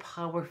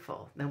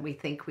powerful than we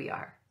think we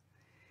are.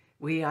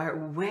 We are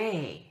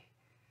way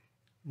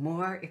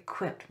more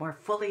equipped, more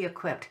fully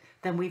equipped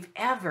than we've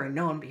ever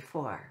known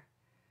before.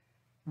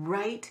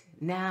 Right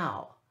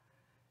now,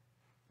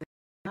 there's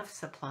enough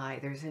supply,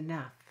 there's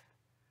enough.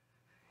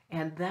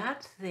 And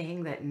that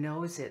thing that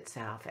knows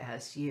itself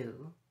as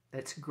you,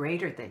 that's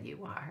greater than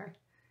you are,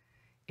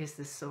 is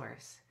the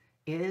source,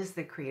 is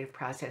the creative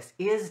process,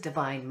 is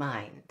divine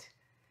mind.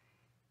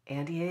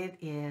 And it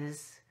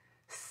is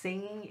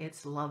singing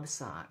its love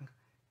song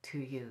to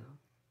you.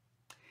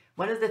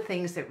 One of the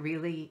things that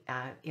really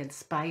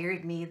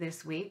inspired me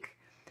this week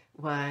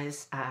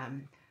was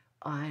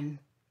on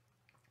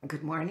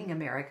Good Morning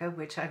America,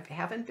 which I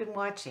haven't been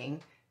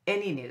watching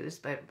any news,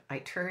 but I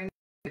turned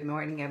Good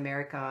Morning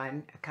America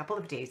on a couple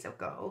of days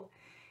ago,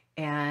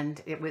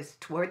 and it was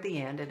toward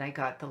the end, and I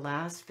got the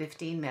last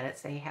 15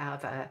 minutes. They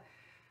have a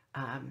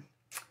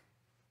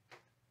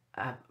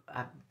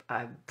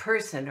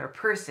person or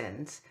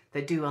persons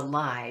that do a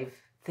live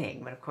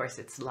thing, but of course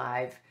it's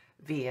live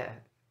via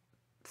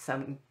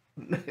something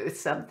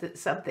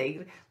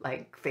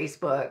like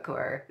Facebook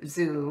or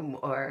Zoom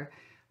or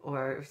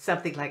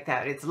something like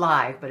that. It's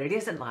live, but it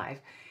isn't live.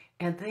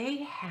 And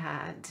they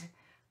had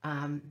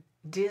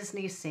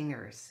Disney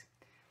singers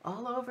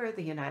all over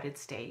the United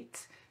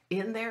States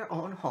in their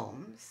own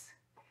homes,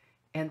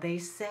 and they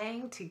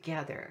sang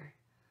together,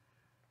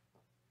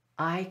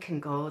 "I Can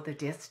Go the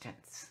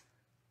Distance."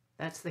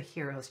 That's the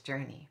hero's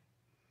journey.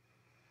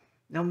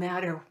 No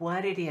matter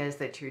what it is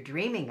that you're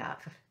dreaming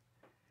of,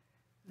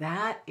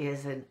 that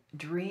is a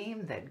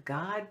dream that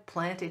God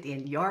planted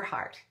in your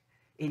heart,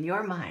 in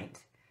your mind,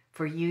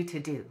 for you to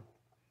do.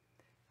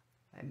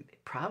 And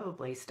it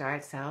probably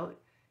starts out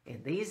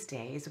in these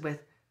days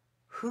with,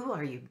 who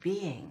are you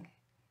being?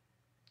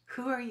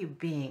 Who are you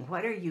being?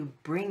 What are you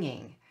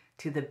bringing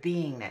to the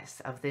beingness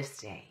of this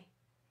day?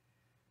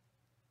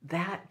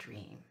 That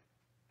dream.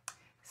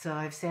 So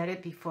I've said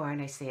it before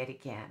and I say it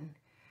again.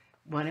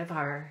 One of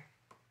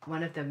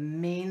the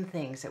main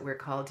things that we're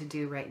called to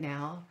do right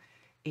now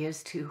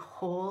is to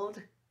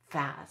hold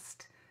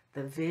fast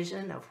the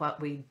vision of what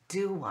we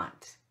do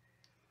want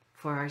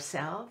for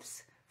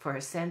ourselves, for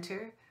our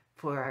center,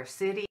 for our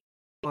city,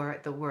 for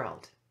the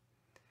world.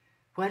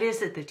 What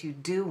is it that you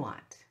do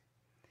want?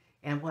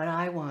 And what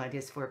I want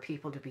is for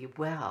people to be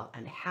well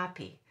and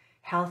happy,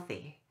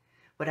 healthy.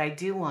 What I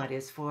do want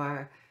is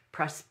for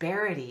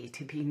prosperity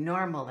to be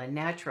normal and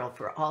natural,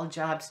 for all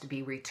jobs to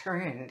be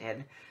returned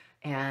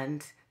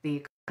and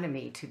the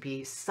economy to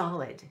be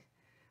solid.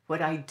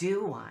 What I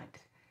do want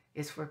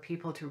is for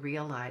people to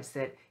realize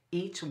that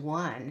each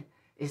one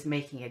is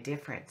making a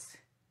difference.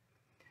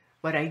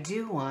 What I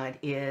do want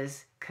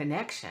is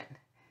connection.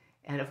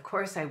 And of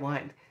course I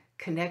want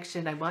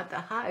connection. I want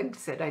the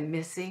hugs that I'm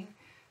missing,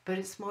 but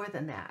it's more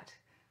than that.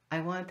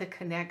 I want the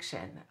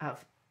connection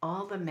of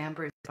all the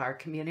members of our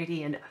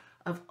community and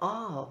of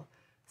all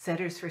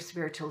Centers for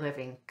Spiritual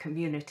Living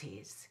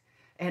communities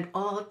and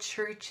all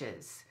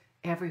churches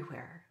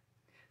everywhere.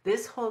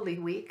 This Holy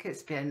Week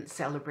has been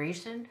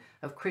celebration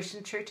of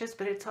Christian churches,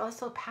 but it's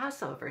also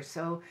Passover,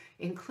 so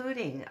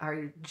including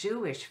our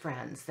Jewish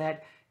friends,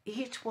 that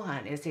each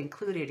one is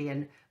included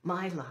in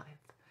my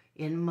life,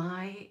 in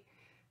my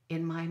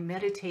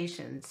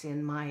meditations,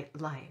 in my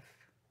life.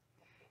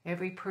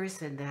 Every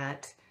person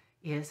that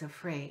is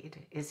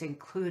afraid is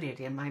included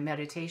in my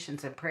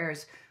meditations and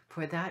prayers,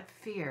 for that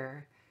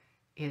fear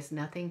is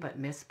nothing but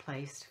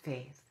misplaced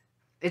faith.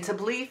 It's a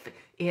belief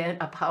in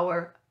a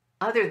power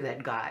other than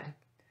God.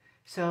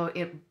 So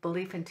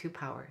belief in two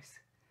powers.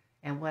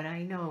 And what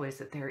I know is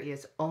that there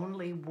is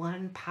only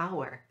one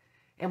power,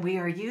 and we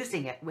are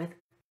using it with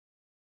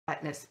that,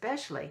 and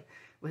especially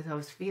with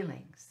those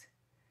feelings.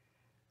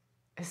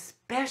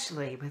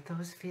 Especially with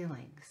those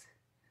feelings.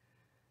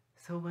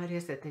 So what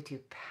is it that you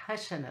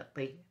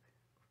passionately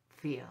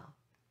feel?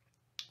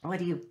 What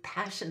do you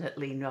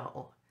passionately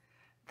know?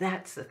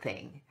 That's the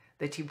thing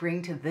that you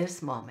bring to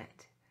this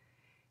moment.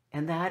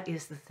 And that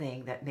is the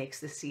thing that makes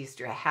this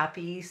Easter a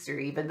happy Easter,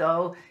 even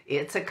though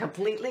it's a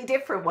completely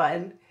different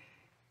one.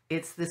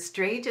 It's the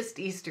strangest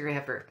Easter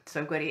ever.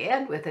 So I'm going to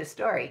end with a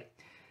story.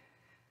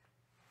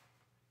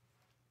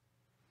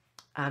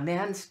 A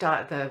man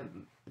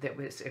there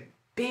was a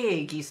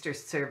big Easter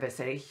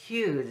service at a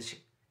huge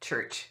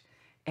church,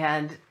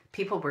 and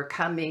people were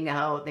coming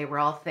out. They were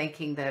all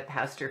thanking the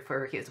pastor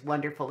for his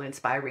wonderful,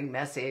 inspiring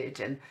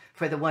message and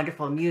for the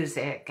wonderful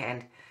music.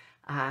 And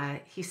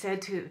he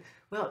said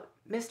well,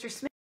 Mr.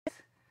 Smith,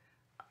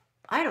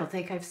 I don't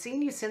think I've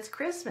seen you since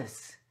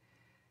Christmas.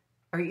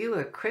 Are you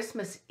a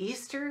Christmas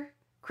Easter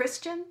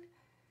Christian?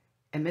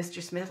 And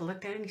Mr. Smith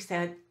looked at him and he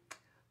said,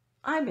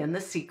 I'm in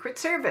the Secret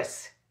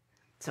Service.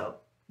 So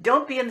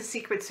don't be in the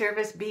Secret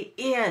Service, be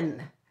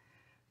in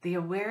the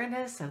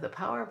awareness of the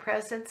power and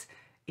presence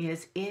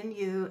is in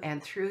you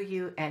and through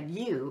you, and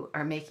you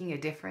are making a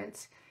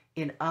difference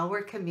in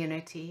our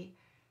community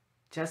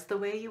just the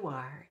way you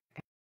are.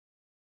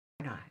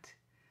 Or not.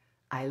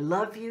 I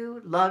love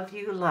you, love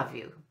you, love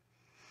you.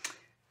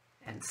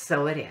 And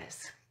so it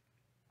is.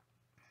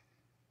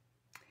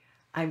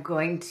 I'm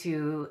going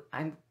to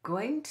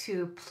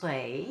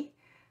play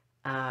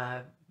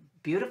a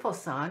beautiful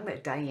song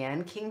that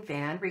Diane King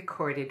Van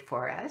recorded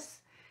for us.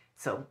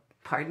 So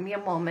pardon me a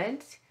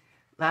moment.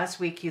 Last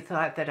week you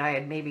thought that I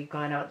had maybe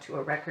gone out to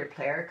a record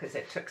player because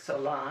it took so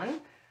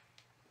long.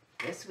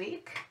 This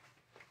week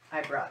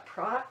I brought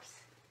props.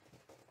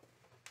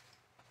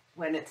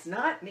 When it's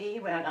not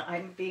me, when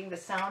I'm being the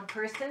sound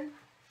person,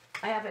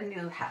 I have a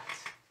new hat.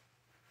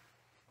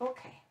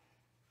 Okay,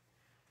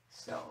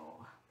 so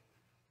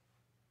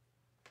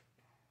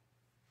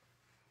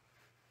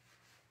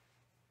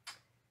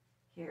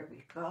here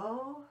we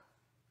go.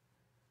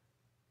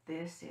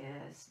 This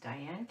is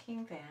Diane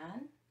King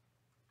Van.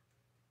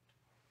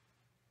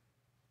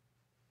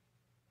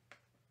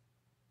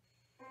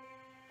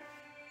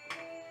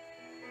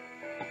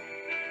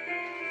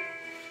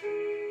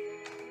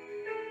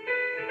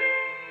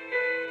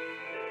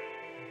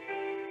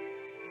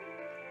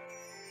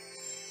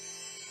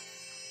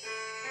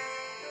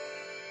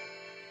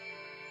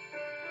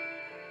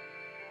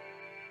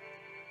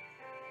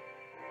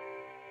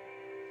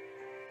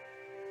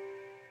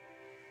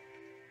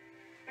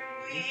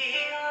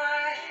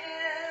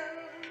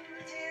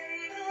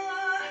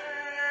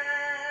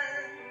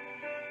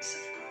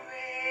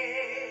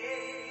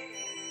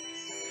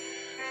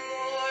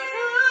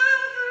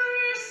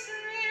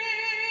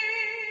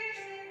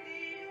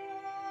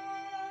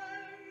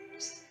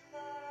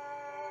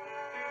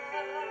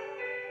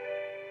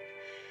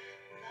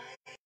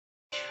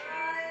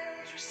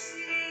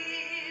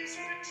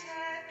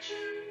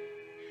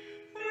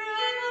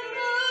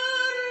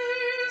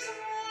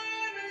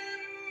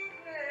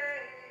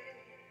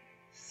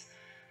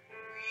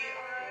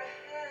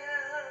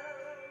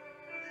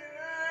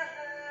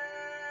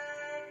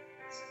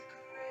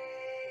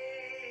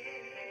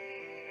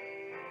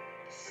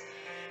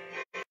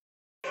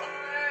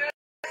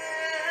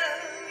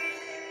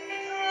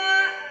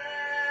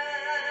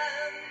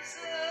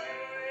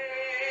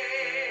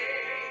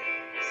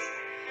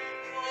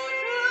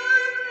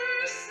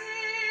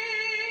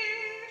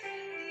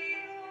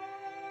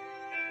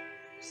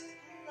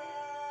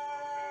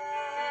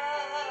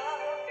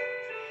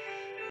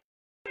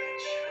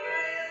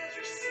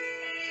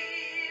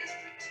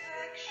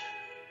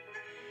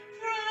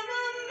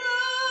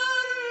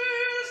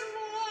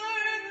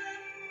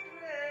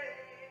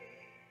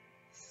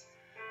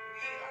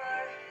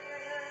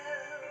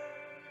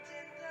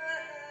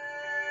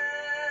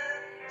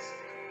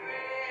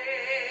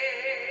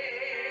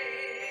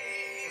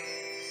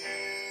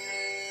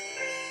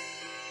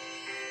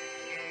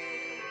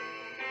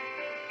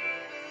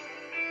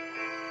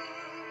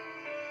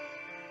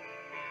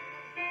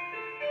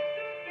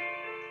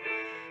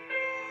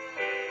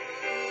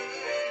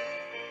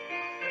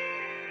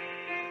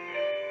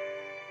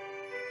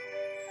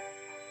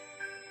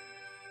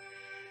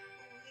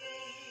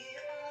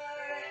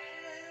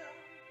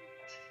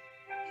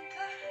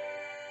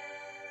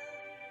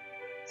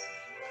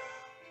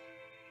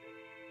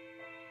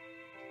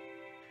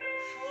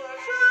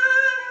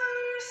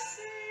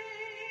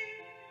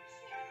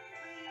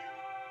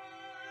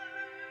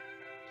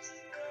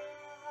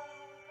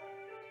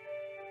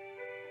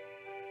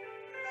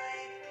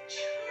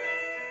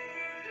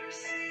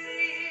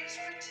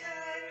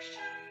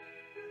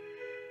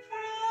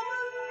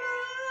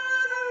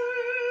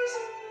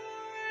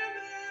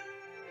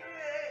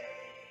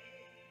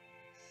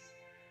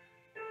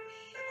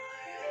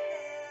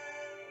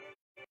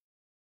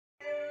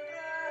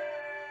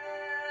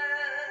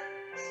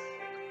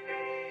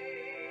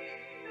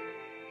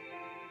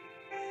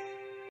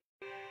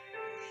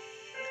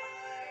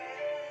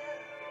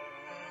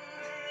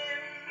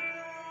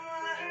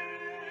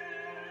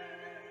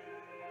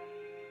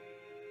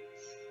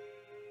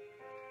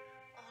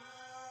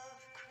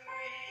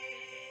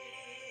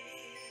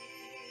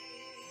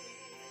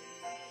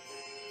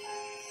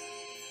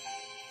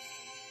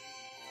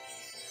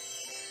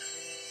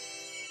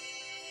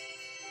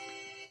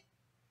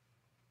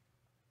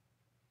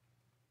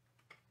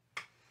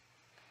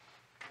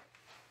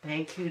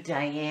 Thank you,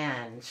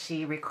 Diane.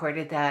 She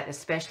recorded that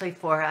especially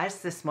for us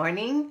this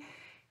morning.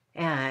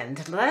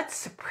 And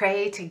let's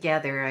pray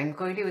together. I'm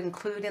going to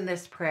include in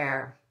this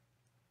prayer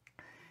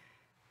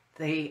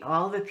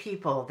all the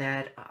people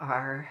that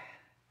are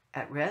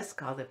at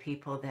risk, all the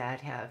people that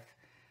have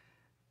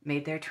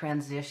made their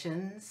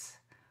transitions,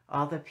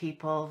 all the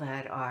people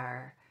that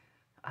are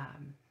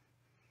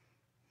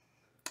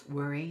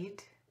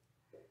worried,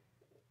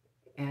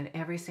 and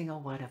every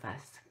single one of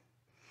us.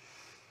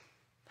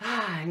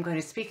 I'm going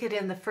to speak it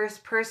in the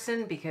first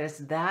person because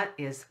that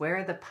is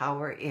where the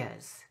power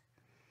is.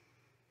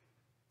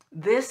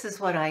 This is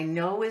what I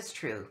know is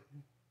true.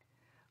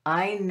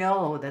 I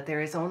know that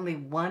there is only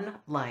one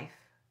life.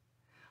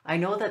 I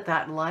know that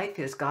that life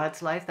is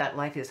God's life. That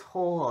life is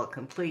whole,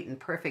 complete, and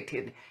perfect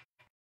in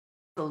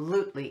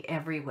absolutely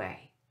every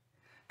way.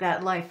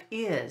 That life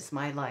is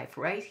my life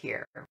right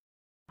here.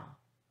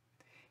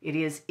 It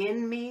is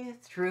in me,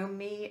 through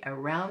me,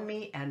 around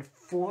me, and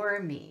for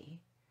me.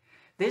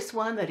 This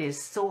one that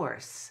is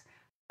source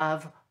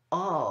of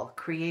all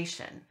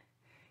creation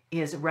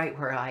is right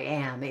where I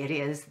am. It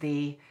is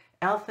the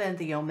Alpha and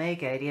the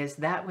Omega. It is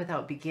that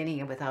without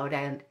beginning and without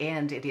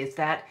end. It is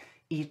that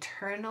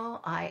eternal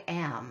I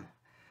am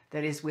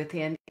that is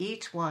within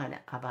each one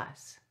of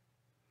us.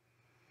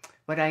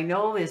 What I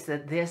know is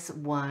that this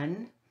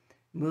one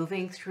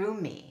moving through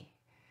me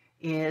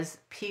is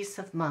peace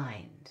of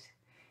mind.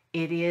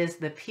 It is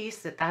the peace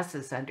that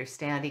passes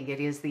understanding. It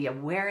is the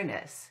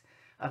awareness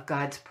of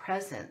God's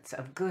presence,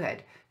 of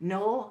good,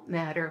 no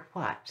matter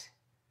what.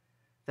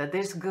 That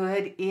this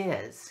good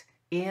is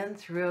in,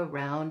 through,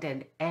 around,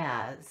 and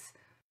as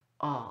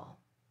all.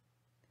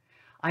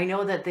 I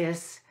know that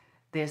this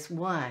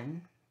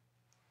one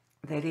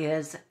that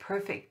is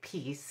perfect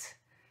peace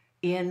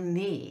in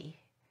me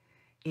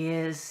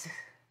is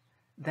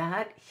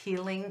that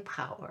healing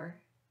power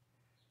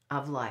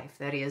of life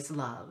that is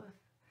love.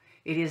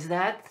 It is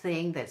that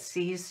thing that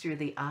sees through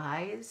the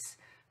eyes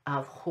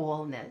of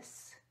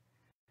wholeness,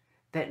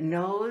 that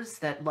knows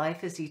that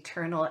life is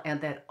eternal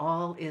and that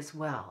all is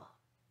well.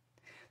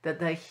 That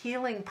the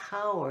healing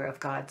power of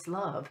God's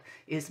love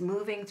is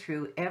moving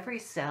through every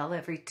cell,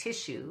 every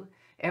tissue,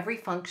 every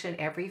function,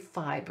 every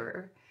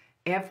fiber,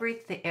 every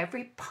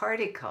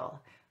particle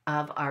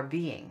of our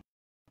being.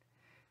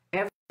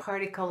 Every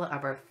particle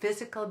of our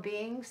physical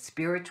being,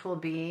 spiritual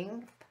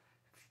being,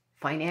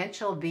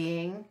 financial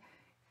being,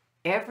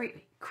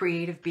 every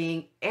creative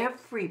being,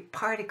 every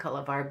particle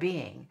of our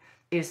being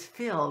is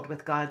filled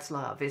with God's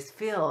love, is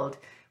filled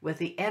with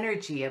the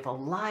energy of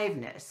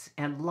aliveness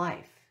and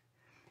life,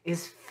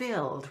 is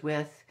filled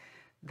with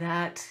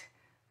the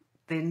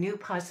new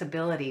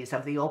possibilities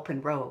of the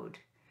open road,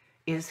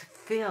 is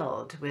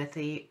filled with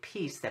the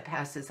peace that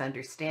passes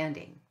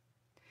understanding.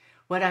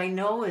 What I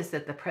know is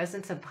that the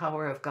presence and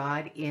power of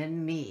God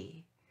in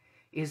me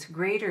is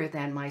greater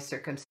than my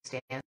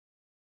circumstance,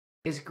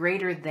 is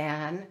greater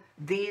than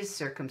these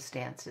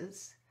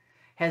circumstances,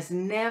 has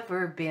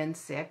never been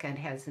sick and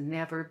has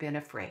never been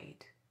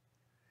afraid.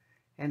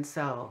 And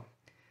so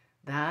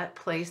that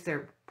place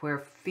there where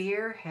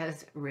fear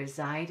has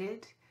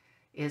resided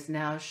is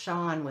now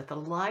shone with the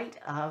light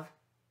of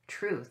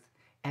truth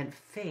and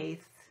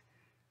faith.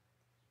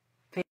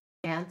 Faith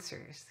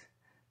answers.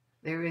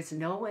 There is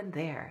no one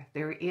there.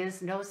 There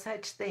is no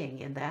such thing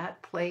in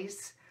that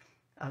place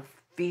of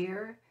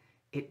fear.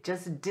 It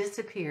just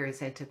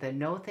disappears into the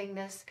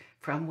nothingness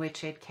from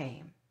which it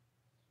came.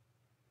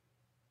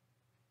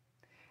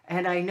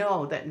 And I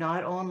know that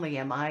not only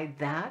am I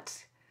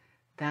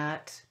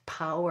that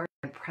power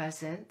and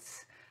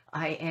presence,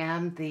 I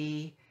am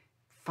the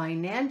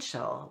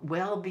financial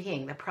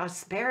well-being, the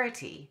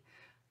prosperity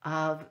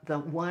of the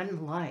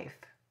one life.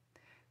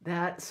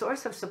 That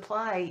source of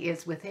supply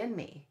is within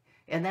me.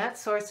 And that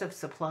source of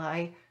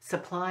supply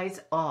supplies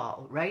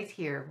all right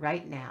here,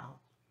 right now.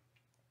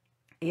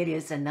 It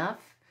is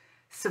enough,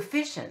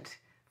 sufficient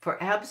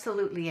for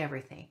absolutely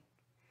everything.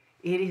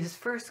 It is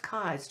first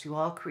cause to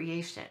all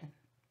creation.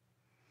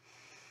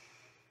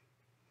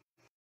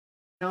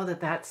 Know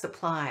that that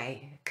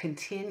supply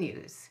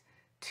continues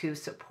to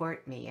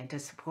support me and to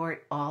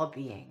support all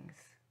beings.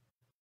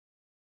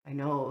 I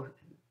know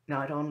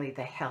not only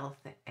the health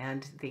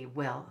and the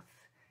wealth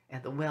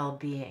and the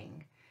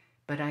well-being,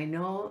 but I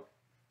know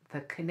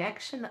the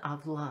connection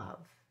of love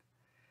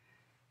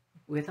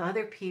with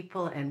other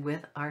people and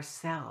with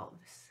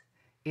ourselves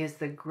is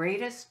the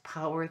greatest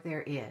power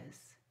there is.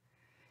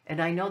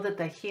 And I know that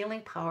the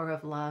healing power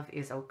of love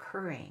is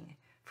occurring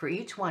for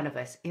each one of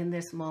us in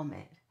this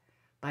moment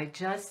by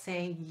just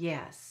saying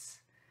yes.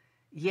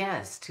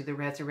 Yes to the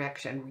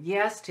resurrection.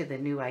 Yes to the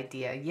new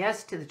idea.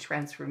 Yes to the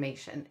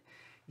transformation.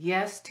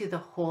 Yes to the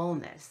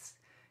wholeness.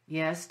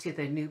 Yes to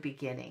the new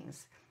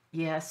beginnings.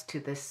 Yes to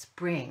the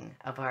spring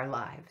of our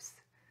lives.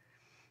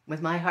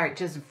 With my heart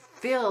just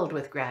filled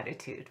with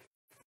gratitude,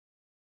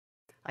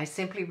 I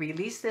simply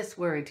release this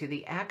word to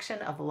the action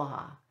of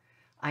law.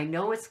 I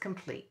know it's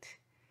complete.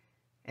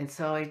 And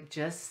so I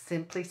just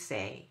simply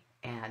say,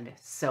 and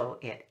so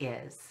it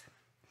is.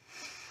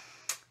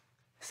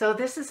 So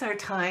this is our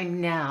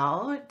time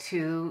now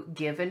to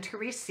give and to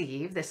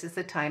receive. This is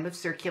the time of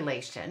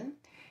circulation.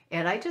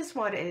 And I just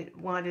want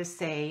to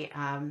say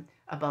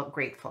about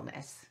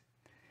gratefulness.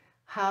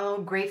 How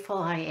grateful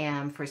I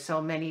am for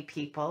so many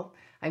people.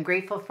 I'm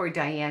grateful for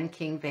Diane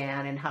King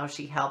Van and how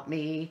she helped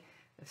me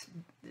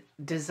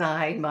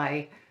design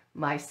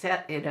my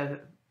set in a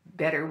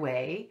better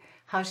way.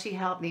 How she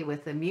helped me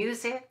with the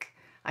music.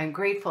 I'm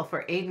grateful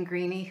for Aidan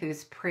Greeny,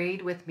 who's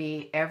prayed with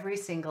me every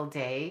single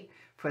day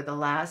for the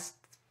last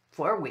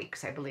 4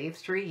 weeks, I believe,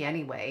 3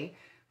 anyway,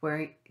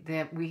 where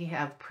that we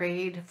have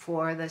prayed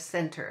for the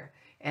center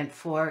and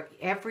for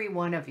every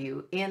one of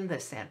you in the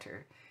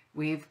center.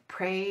 We've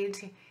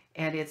prayed,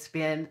 and it's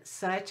been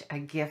such a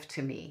gift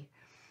to me.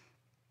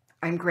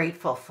 I'm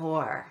grateful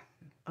for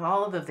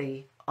all of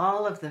the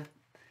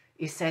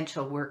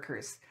essential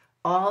workers,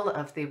 all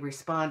of the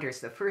responders,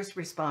 the first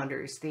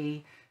responders,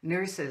 the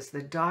nurses,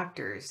 the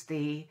doctors,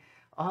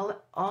 all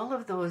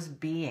of those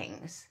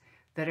beings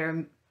that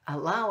are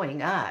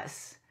allowing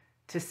us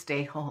to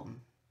stay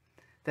home,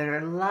 that are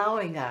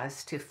allowing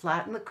us to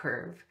flatten the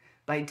curve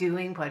by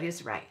doing what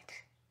is right.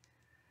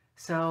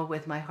 So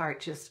with my heart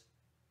just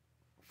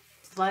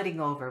flooding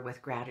over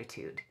with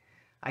gratitude,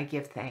 I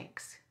give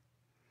thanks.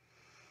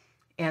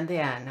 And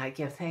then I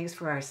give thanks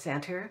for our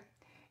center.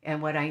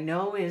 And what I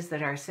know is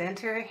that our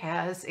center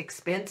has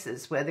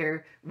expenses,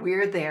 whether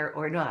we're there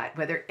or not,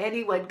 whether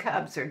anyone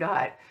comes or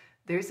not.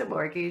 There's a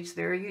mortgage,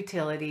 there are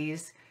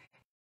utilities,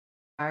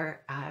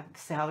 our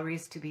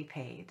salaries to be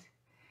paid.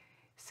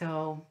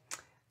 So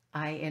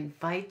I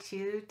invite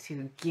you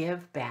to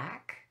give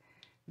back,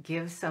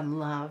 give some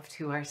love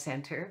to our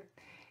center.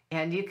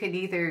 And you can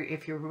either,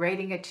 if you're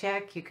writing a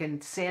check, you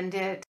can send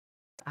it.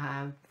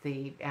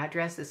 The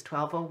address is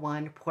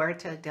 1201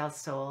 Puerta del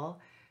Sol,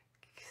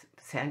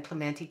 San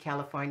Clemente,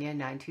 California,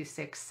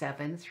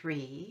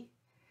 92673.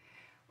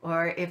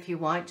 Or if you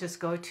want, just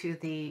go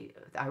to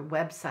our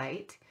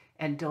website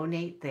and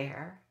donate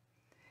there.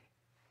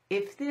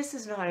 If this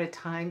is not a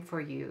time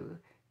for you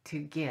to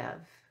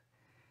give,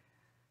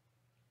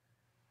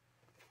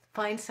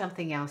 find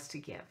something else to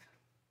give.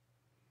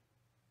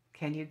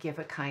 Can you give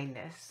a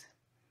kindness?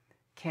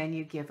 Can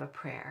you give a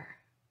prayer?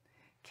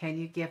 Can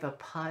you give a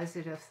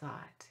positive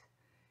thought?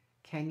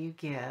 Can you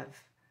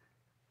give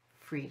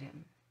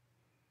freedom?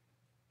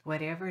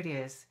 Whatever it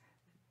is,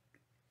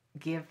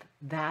 give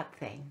that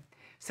thing.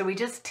 So we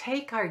just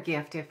take our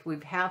gift. If we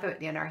have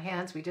it in our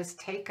hands, we just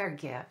take our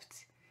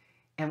gift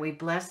and we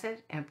bless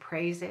it and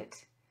praise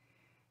it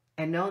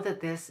and know that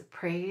this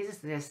praise,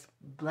 this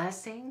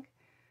blessing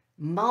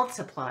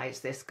multiplies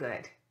this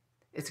good.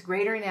 It's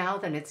greater now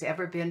than it's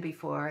ever been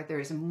before.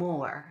 There's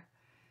more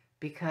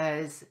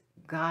because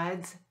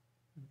God's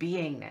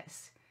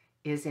beingness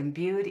is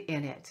imbued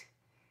in it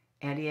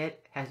and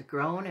it has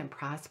grown and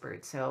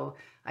prospered. So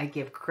I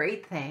give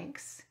great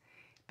thanks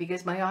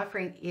because my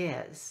offering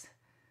is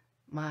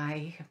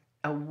my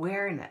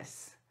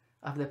awareness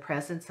of the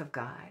presence of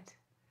God,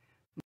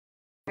 my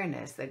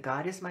awareness that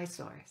God is my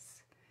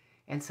source.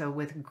 And so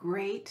with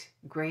great,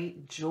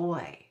 great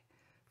joy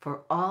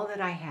for all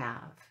that I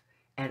have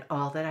and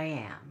all that I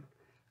am,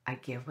 I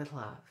give with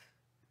love.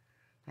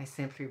 I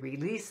simply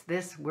release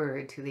this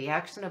word to the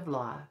action of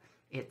law.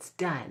 It's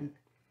done,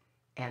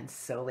 and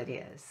so it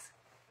is.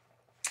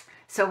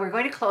 So we're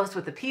going to close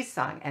with a peace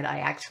song, and I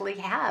actually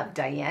have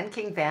Diane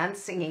King Van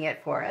singing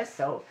it for us.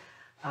 So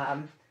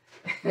and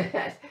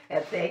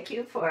thank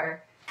you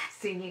for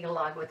singing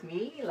along with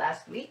me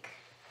last week.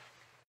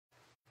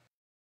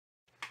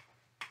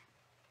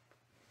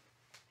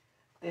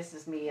 This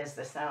is me as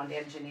the sound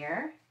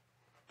engineer.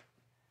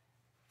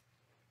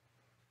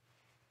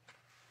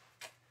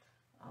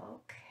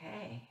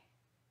 Okay.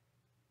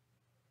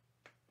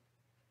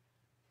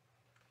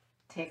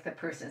 Take the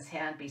person's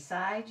hand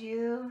beside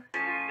you.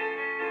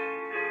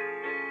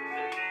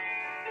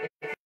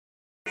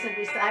 Person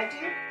beside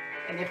you.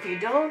 And if you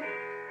don't,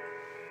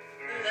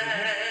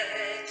 let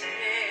there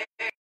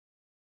be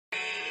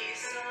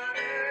peace on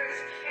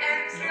earth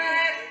and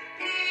let it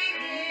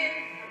begin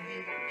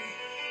with me.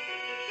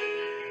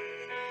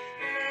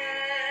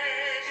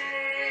 Let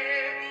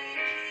there be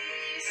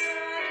peace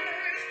on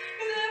earth,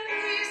 the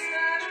peace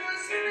that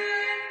was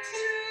meant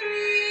to be,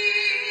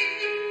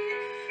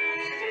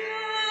 with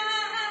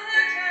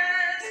God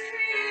as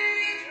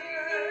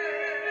creator,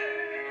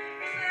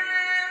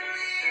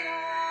 family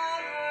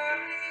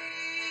honoring.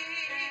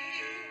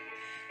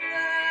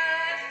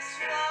 Let us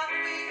walk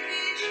with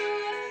each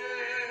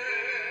other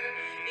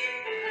in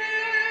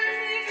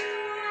perfect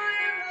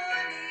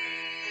harmony.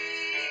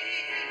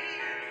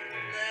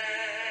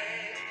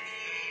 Let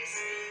peace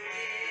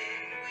begin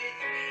with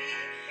me.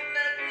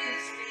 Let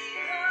this be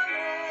the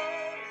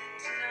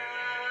moment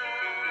now.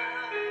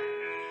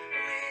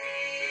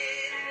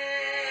 With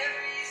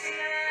every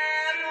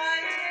step I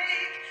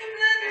take,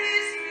 let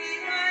this be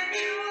my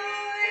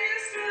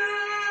joyous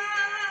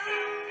vow.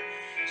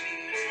 To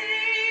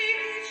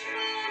take each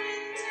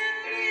moment and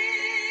live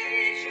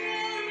each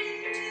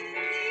moment in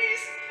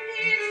peace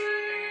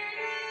eternally.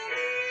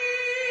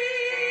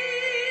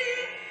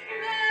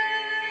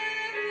 Let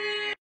there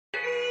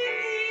be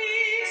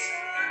peace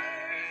on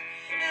earth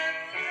and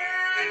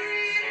let it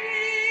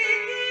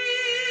begin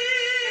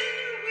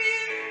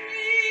with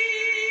me.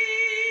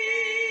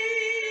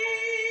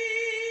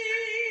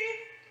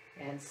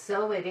 And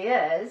so it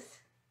is.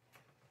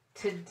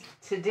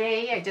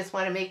 Today, I just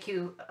want to make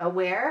you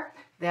aware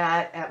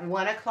that at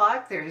 1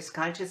 o'clock, there's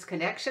Conscious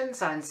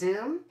Connections on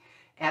Zoom.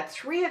 At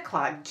 3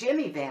 o'clock,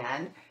 Jimmy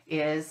Van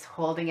is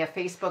holding a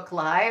Facebook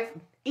Live.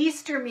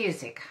 Easter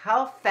music,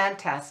 how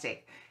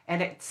fantastic.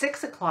 And at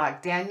 6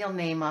 o'clock, Daniel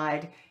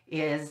Nahmod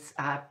is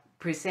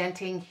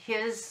presenting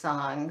his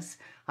songs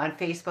on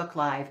Facebook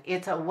Live.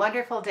 It's a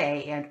wonderful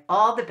day and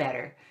all the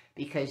better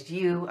because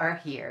you are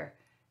here.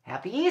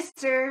 Happy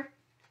Easter!